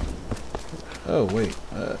 Oh, wait.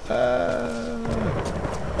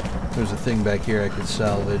 There's a thing back here I could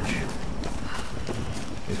salvage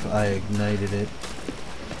if I ignited it.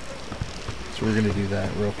 So we're gonna do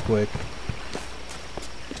that real quick,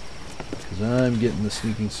 because I'm getting the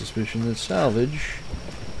sneaking suspicion that salvage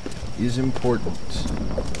is important.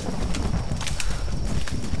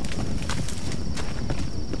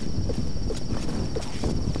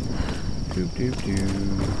 Doop doop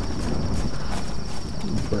doop.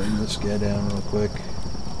 Burn this guy down real quick.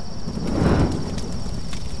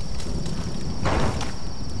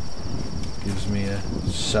 Gives me a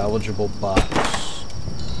salvageable box.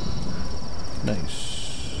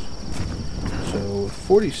 Nice. So with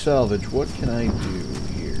 40 salvage, what can I do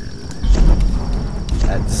here?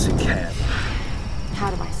 At Sican. How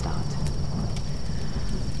do I start?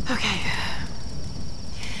 Okay.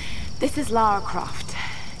 This is Lara Croft,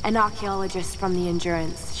 an archaeologist from the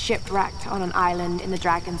Endurance, shipwrecked on an island in the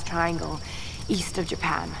Dragon's Triangle, east of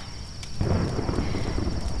Japan.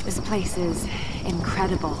 This place is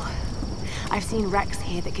incredible. I've seen wrecks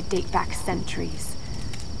here that could date back centuries.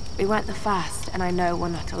 We weren't the first, and I know we're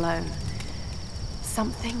not alone.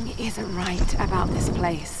 Something isn't right about this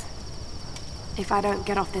place. If I don't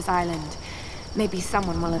get off this island, maybe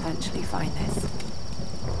someone will eventually find this.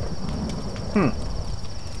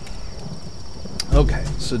 Okay,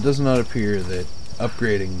 so it does not appear that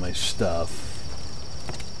upgrading my stuff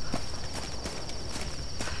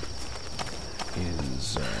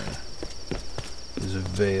is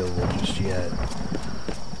available just yet.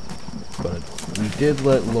 But we did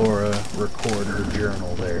let Laura record her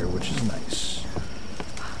journal there, which is nice.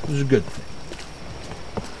 Which is a good thing.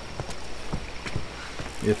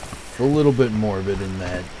 If a little bit morbid in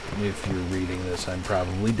that, if you're reading this, I'm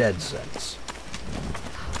probably dead since.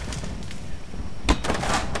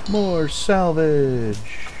 More salvage!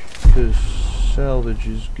 Because salvage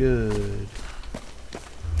is good.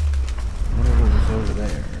 I wonder what was over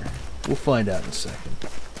there. We'll find out in a second.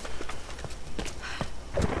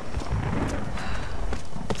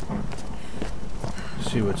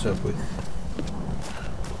 See what's up with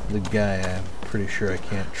the guy I pretty sure I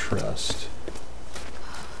can't trust.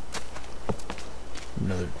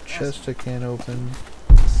 Another chest I can't open.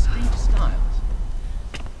 Distinct styles.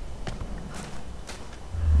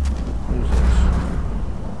 What is this?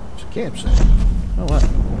 It's a campsite. Oh wow.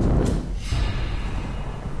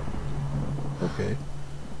 Okay.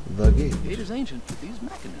 The gate. The gate is ancient, but these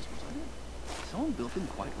mechanisms, someone built them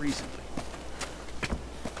quite recently.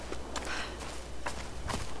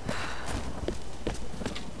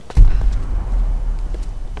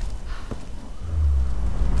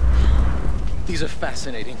 These are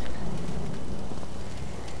fascinating.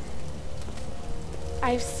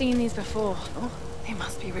 I've seen these before. Oh? They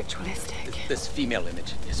must be ritualistic. This female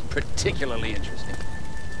image is particularly interesting.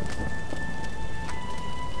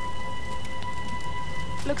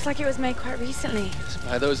 Looks like it was made quite recently.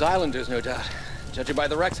 By those islanders, no doubt. Judging by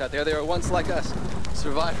the wrecks out there, they were once like us.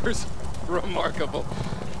 Survivors. Remarkable.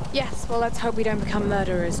 Yes, well, let's hope we don't become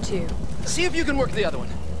murderers, too. See if you can work the other one.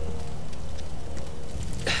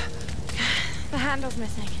 The handle's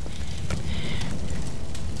missing.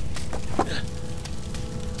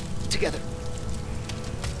 Together.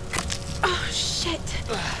 Oh, shit.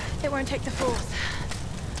 It won't take the force.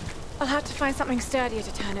 I'll have to find something sturdier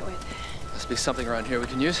to turn it with. Must be something around here we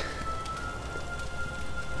can use.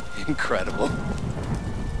 Incredible.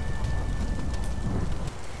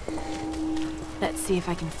 Let's see if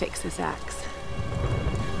I can fix this axe.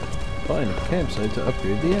 Find a campsite to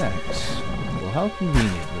upgrade the axe. Well, how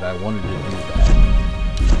convenient that I wanted to do that.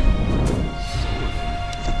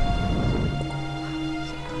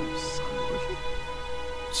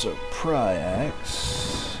 So, pry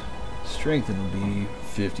axe. Strengthen will be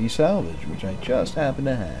 50 salvage, which I just happen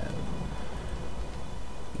to have.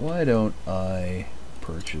 Why don't I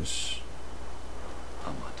purchase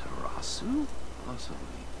Amaterasu?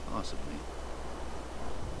 Possibly.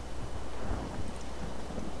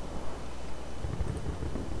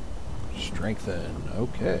 Strengthen?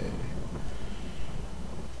 Okay.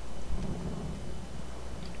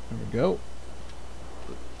 There we go.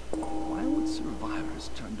 But why would survivors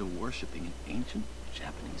turn to worshipping an ancient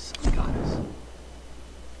Japanese sun goddess?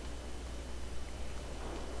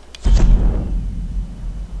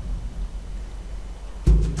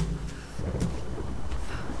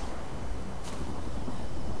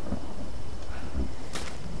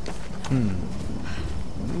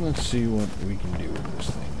 Let's see what we can do with this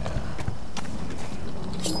thing now.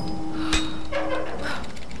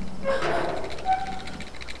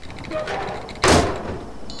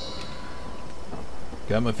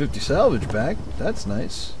 Got my 50 salvage back. That's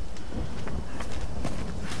nice.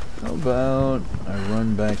 How about I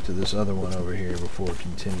run back to this other one over here before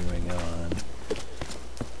continuing on?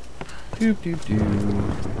 Doop doop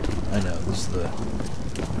doop. I know, this is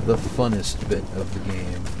the funnest bit of the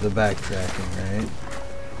game. The backtracking, right?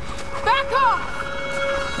 Back off!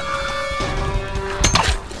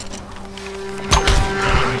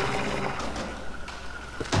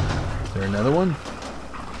 Is there another one?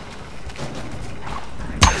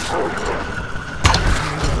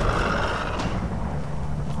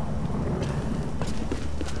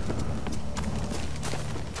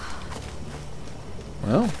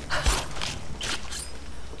 Well,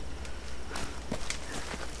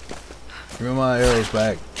 give me my arrows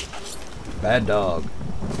back. Bad dog.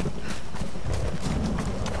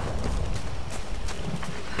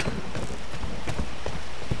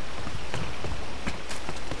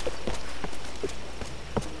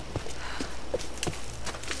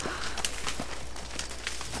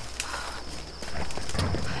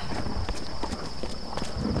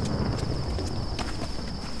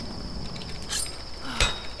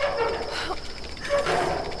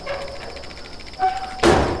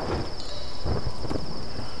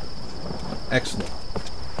 Excellent.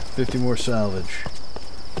 50 more salvage.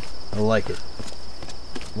 I like it.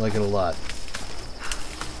 I like it a lot.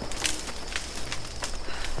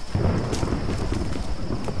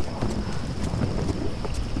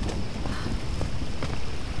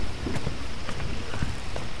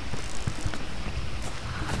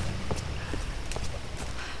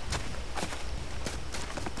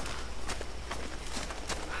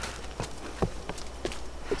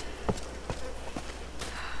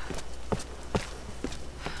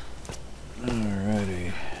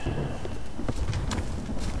 Alrighty.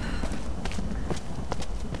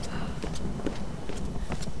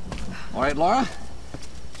 All right, Laura.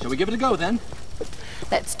 Shall we give it a go then?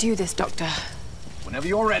 Let's do this, Doctor. Whenever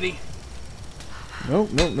you're ready. Nope.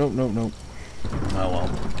 Oh well.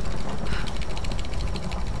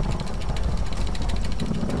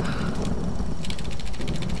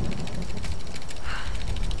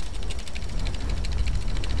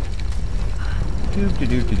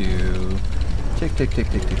 Doop-de-doop-de-doo. Tick, tick, tick,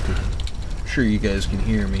 tick, tick, tick. I'm sure you guys can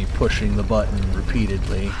hear me pushing the button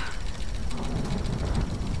repeatedly.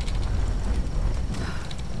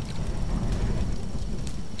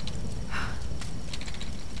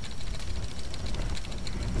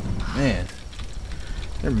 Man,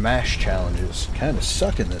 their mash challenges kind of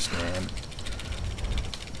suck in this game.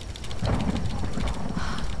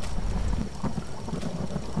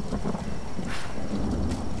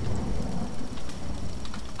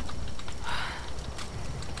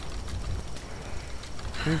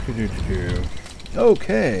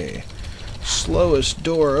 Okay, slowest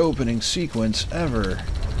door opening sequence ever.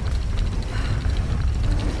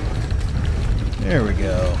 There we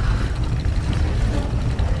go.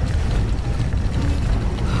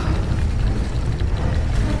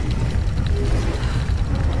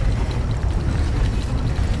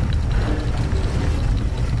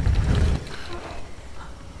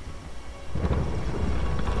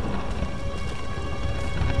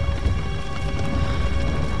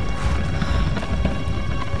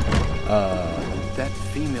 That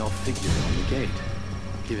female figure on the gate.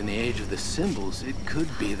 Given the age of the symbols, it could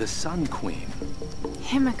be the Sun Queen.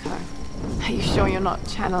 Himiko. Are you sure you're not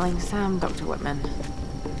channeling Sam, Dr. Whitman?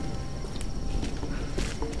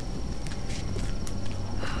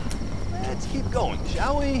 Let's keep going,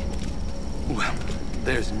 shall we? Well,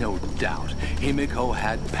 there's no doubt Himiko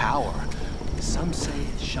had power. Some say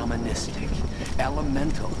shamanistic,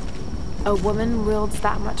 elemental. A woman wields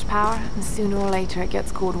that much power, and sooner or later it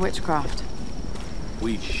gets called witchcraft.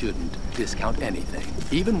 We shouldn't discount anything,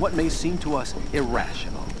 even what may seem to us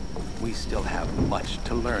irrational. We still have much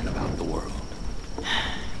to learn about the world.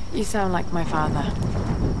 You sound like my father.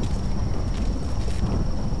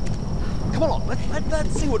 Come on,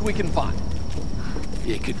 let's see what we can find.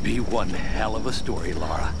 It could be one hell of a story,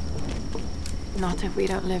 Lara. Not if we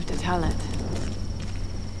don't live to tell it.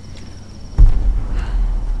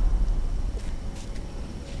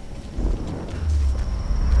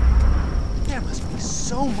 There must be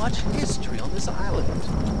so much history on this island.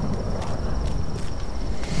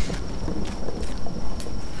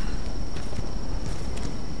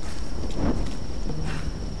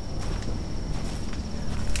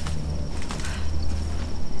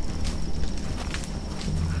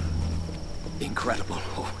 Incredible.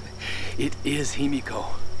 Oh, it is Himiko.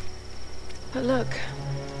 But look,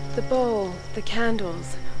 the bowl, the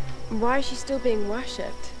candles. Why is she still being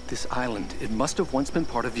worshipped? This island, it must have once been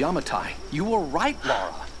part of Yamatai. You were right,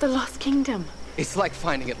 Lara. The Lost Kingdom. It's like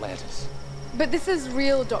finding Atlantis. But this is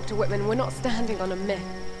real, Dr. Whitman. We're not standing on a myth.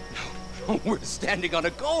 We're standing on a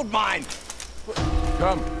gold mine!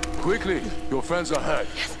 Come, quickly. Your friends are hurt.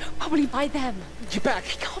 Yes, probably by them. Get back.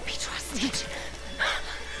 They can't be trusted.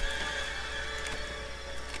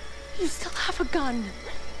 You still have a gun.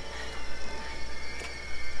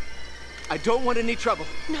 I don't want any trouble.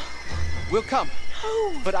 No. We'll come.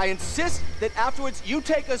 No. But I insist that afterwards you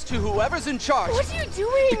take us to whoever's in charge. What are you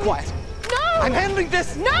doing? Be quiet. No! I'm handling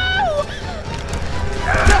this! No!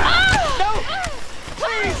 No!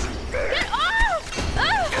 Please! Get off!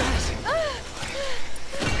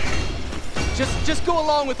 Just go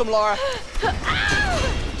along with them, Lara.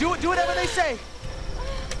 Do whatever they say.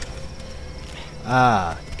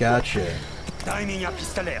 Ah, gotcha.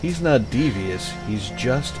 He's not devious, he's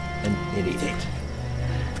just an idiot.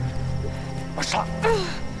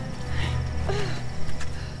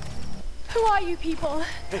 Who are you people?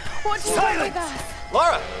 What do you want with us?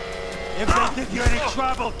 Lara! If they give you any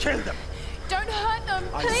trouble, kill them. Don't hurt them,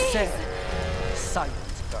 I please. said,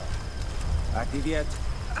 silence, girl. А ты ведь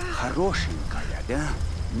хорошенькая, да?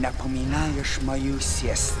 Напоминаешь мою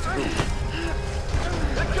сестру.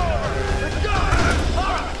 Let go! Let go!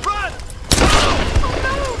 Lara, run! Oh,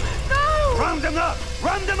 no! No! Round them up!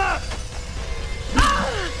 Round them up!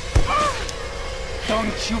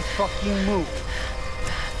 Don't you fucking move!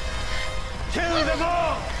 Kill them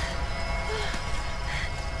all!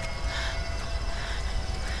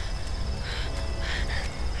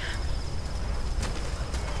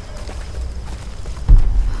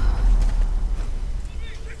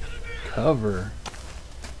 Cover.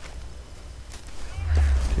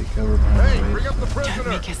 Take cover behind Hey, the bring up the prisoner! Don't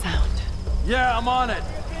make a sound. Yeah, I'm on it.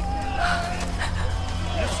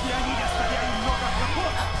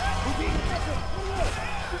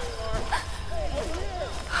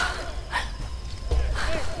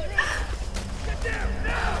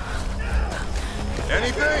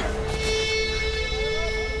 Anything?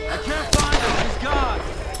 I can't find him. He's gone.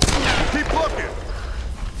 Keep looking.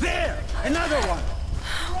 There! Another one!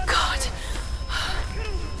 Oh, God.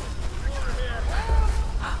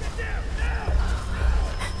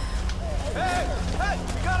 Hey! Hey!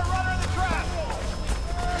 You got a runner in the trap!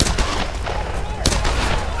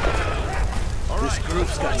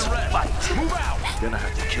 got some fight. Move out! Gonna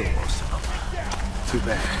have to kill most of them. Too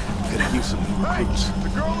bad. Could have used some new recruits. The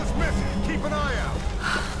girl is missing. Keep an eye out.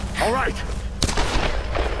 All right.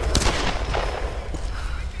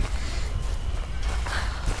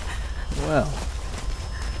 Well.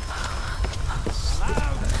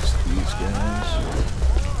 Past these guys.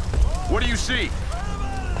 What do you see?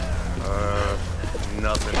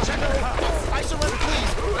 Nothing. I surrender,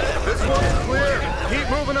 please. This one's clear. Keep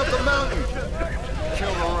moving up the mountain.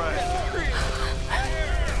 Kill the rest.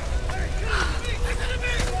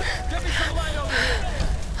 Get me some light over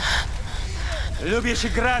here. Любишь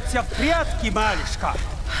играться в прятки, малышка?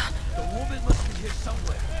 The woman must be here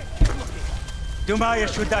somewhere.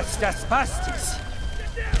 Думаешь, удастся спастись?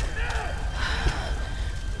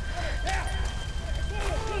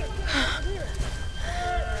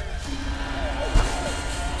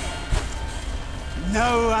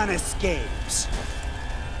 No one escapes.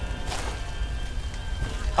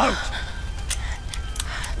 Out!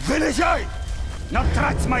 Вылезай! Но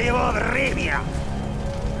трать моего времени!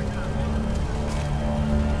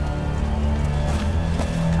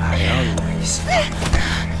 I always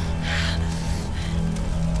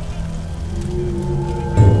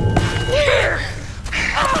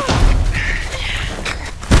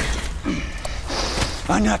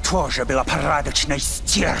Она тоже была порядочной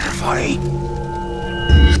стервой.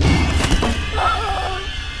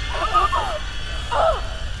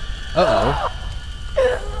 Uh-oh.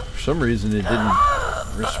 For some reason it didn't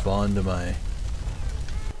respond to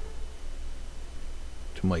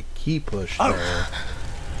my key push there.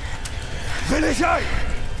 Вылезай!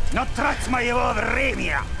 Но трать моего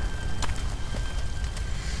времени!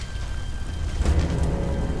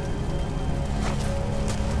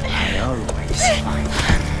 I always find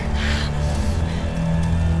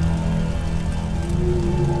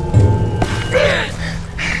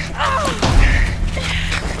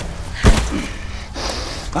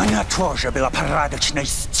Она тоже была порядочной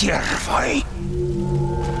стервой.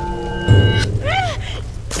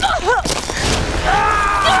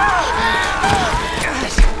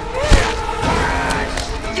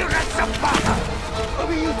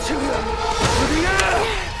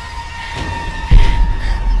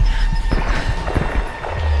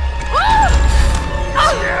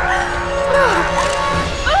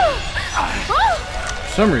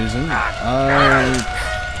 For some reason, all right.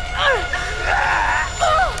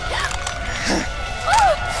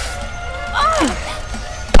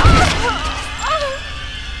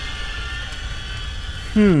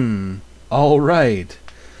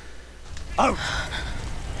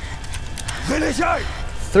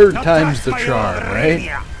 Third time's the charm,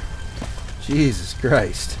 right? Jesus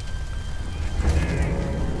Christ.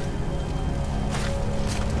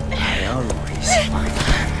 I always find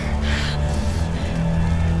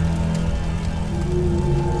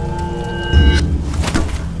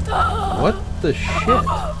What the shit?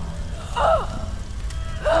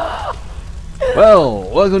 Well,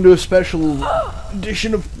 welcome to a special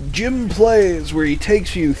edition of Jim Plays, where he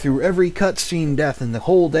takes you through every cutscene death in the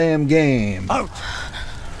whole damn game. Out!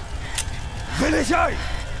 Вылезай!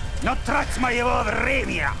 Но трать моего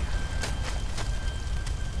времени!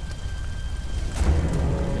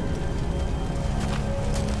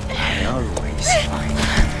 I always find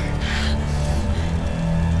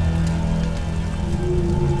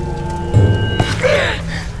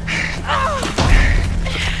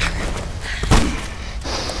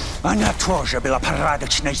Она тоже была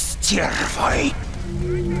порядочной стервой.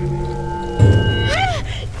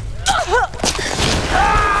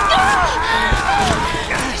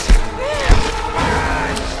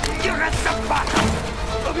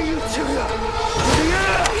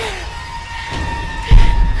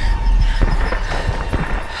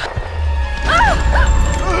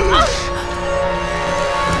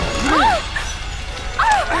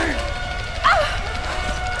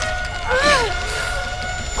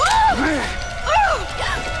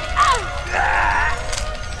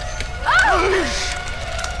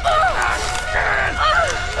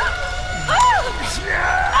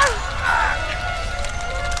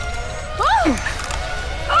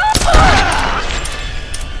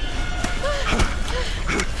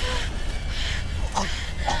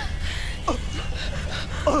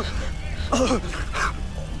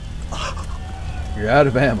 You're out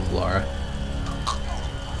of ammo, Laura.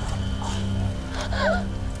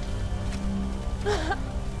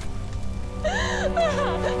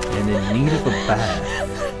 And in need of a bath.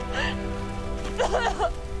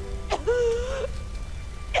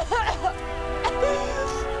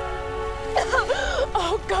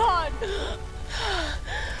 Oh, God!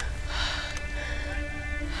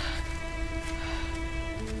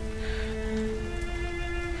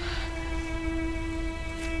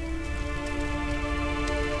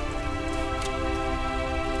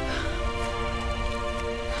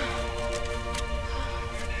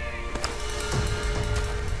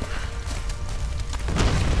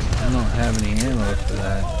 look for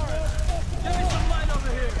that.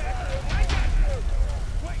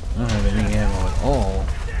 I don't have any ammo at all.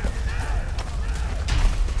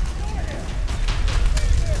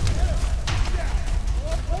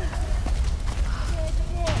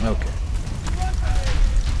 Okay.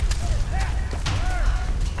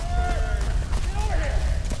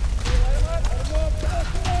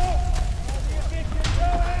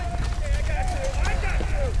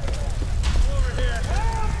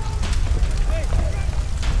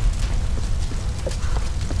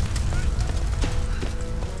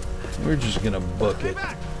 We're just gonna book it.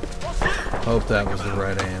 Hope that was the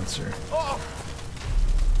right answer.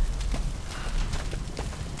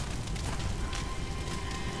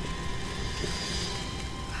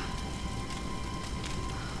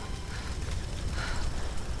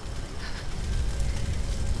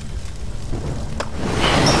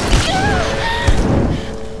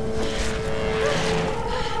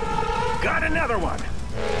 Got another one.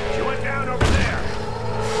 She went down over there.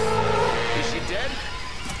 Is she dead?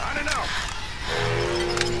 I don't know.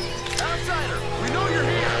 Outsider, we know you're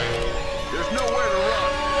here. There's nowhere to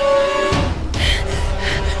run.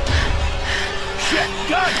 Shit,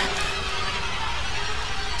 gun!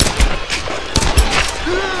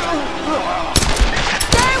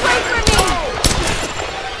 Stay away from me!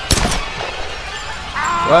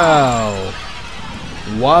 Wow.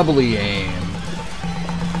 Wobbly aim.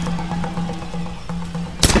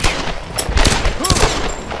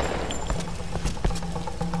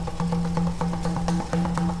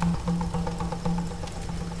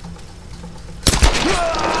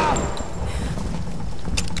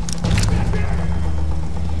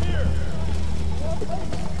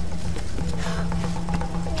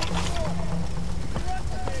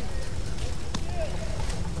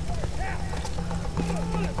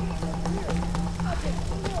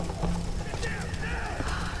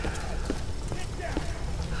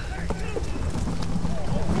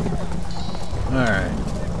 Alright.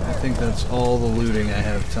 I think that's all the looting I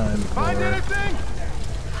have time for. Find anything?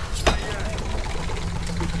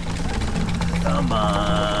 Come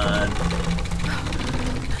on.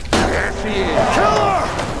 There she is. Kill her!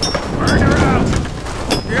 Burn her out!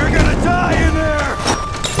 You're gonna die in there!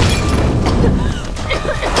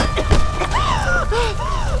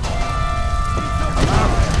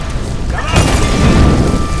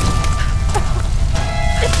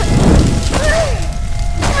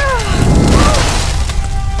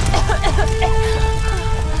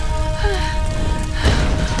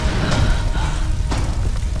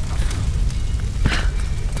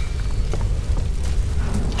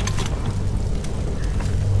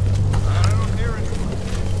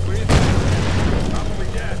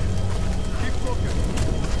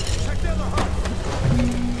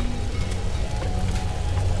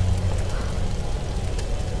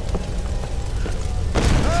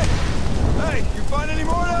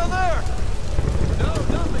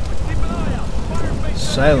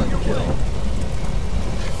 Silent kill.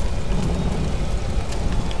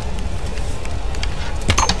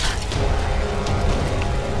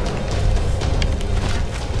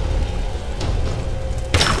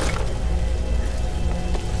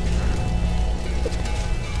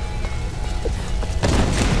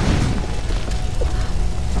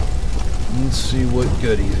 Let's see what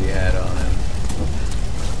goodies he had on him.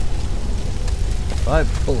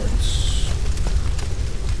 5 bullets.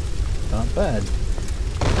 Not bad.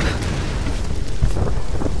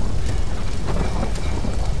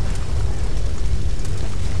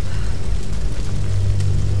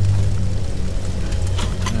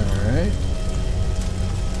 Alright.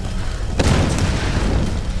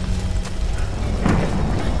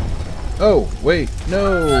 Oh, wait,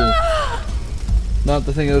 no! Not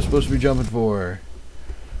the thing I was supposed to be jumping for.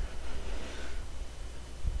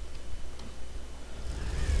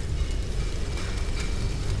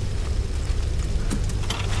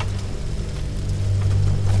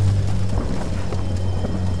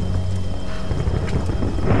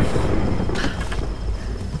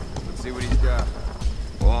 Let's see what he's got.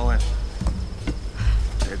 Wallet.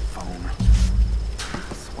 Headphone.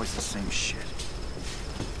 It's always the same shit.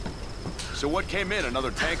 So what came in?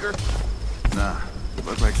 Another tanker? Nah.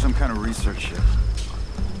 Looked like some kind of research ship.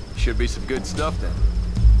 Should be some good stuff then.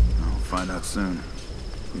 We'll find out soon.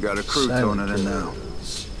 We got a crew towing it in now.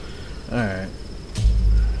 Alright.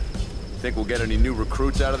 Think we'll get any new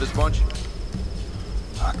recruits out of this bunch?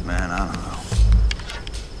 Fuck, man, I don't know.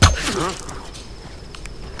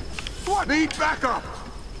 What? Need backup!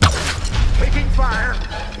 Taking fire!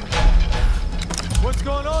 What's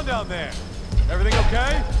going on down there? Everything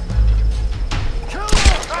okay? Kill him!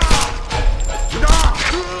 Ah!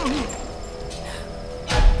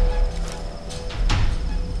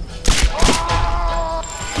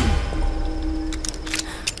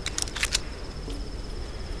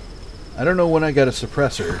 I don't know when I got a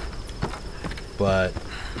suppressor, but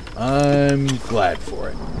I'm glad for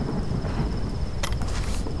it.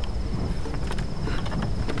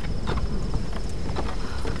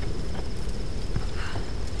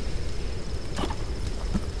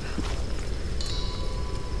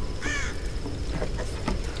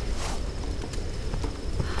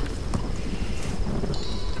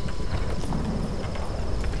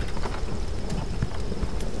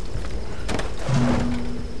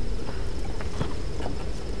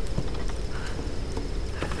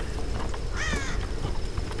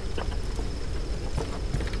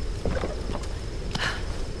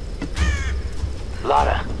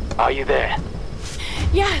 Lara, are you there?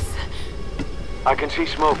 Yes. I can see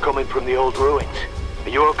smoke coming from the old ruins. Are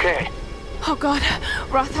you okay? Oh God,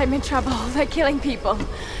 Roth, I'm in trouble. They're killing people.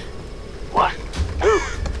 What? Who?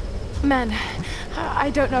 Men.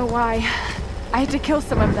 I don't know why. I had to kill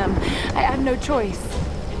some of them. I had no choice.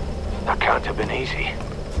 That can't have been easy.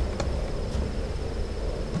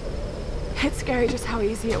 It's scary just how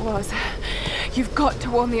easy it was. You've got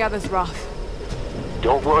to warn the others, Roth.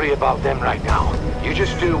 Don't worry about them right now. You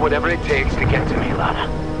just do whatever it takes to get to me, Lara.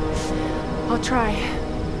 I'll try.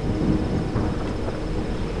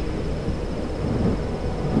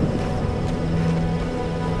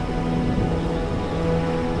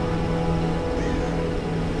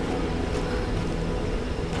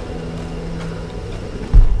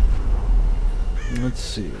 Let's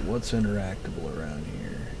see, what's interactable around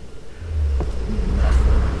here?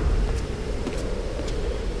 Nothing.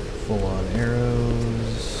 Full-on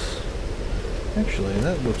arrows. Actually,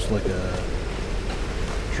 that looks like a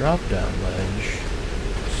drop-down ledge.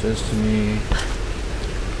 Says to me,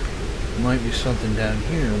 might be something down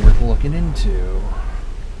here worth looking into.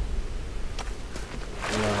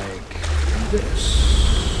 Like this.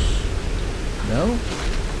 No?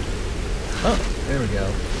 Oh, there we go.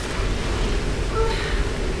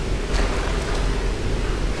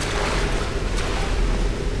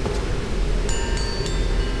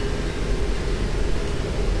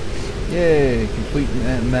 Yay, complete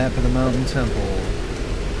map of the Mountain Temple.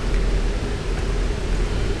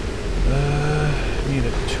 Need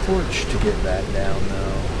a torch to get that down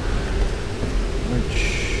though, which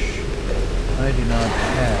I do not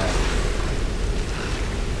have.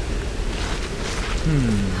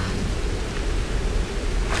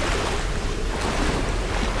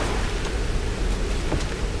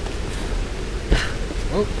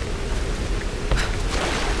 Oh.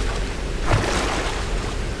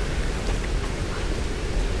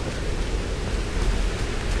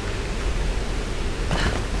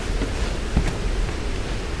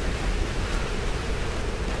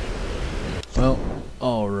 Well,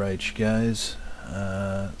 alright you guys,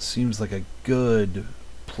 seems like a good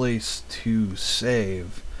place to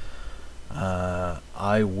save.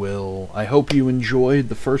 I hope you enjoyed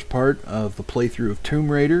the first part of the playthrough of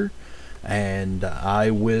Tomb Raider, and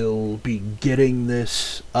I will be getting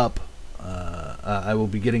this up, I will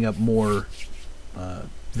be getting up more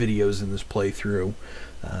videos in this playthrough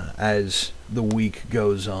as the week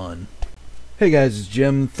goes on. Hey guys, it's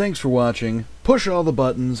Jim. Thanks for watching. Push all the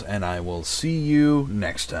buttons, and I will see you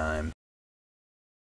next time.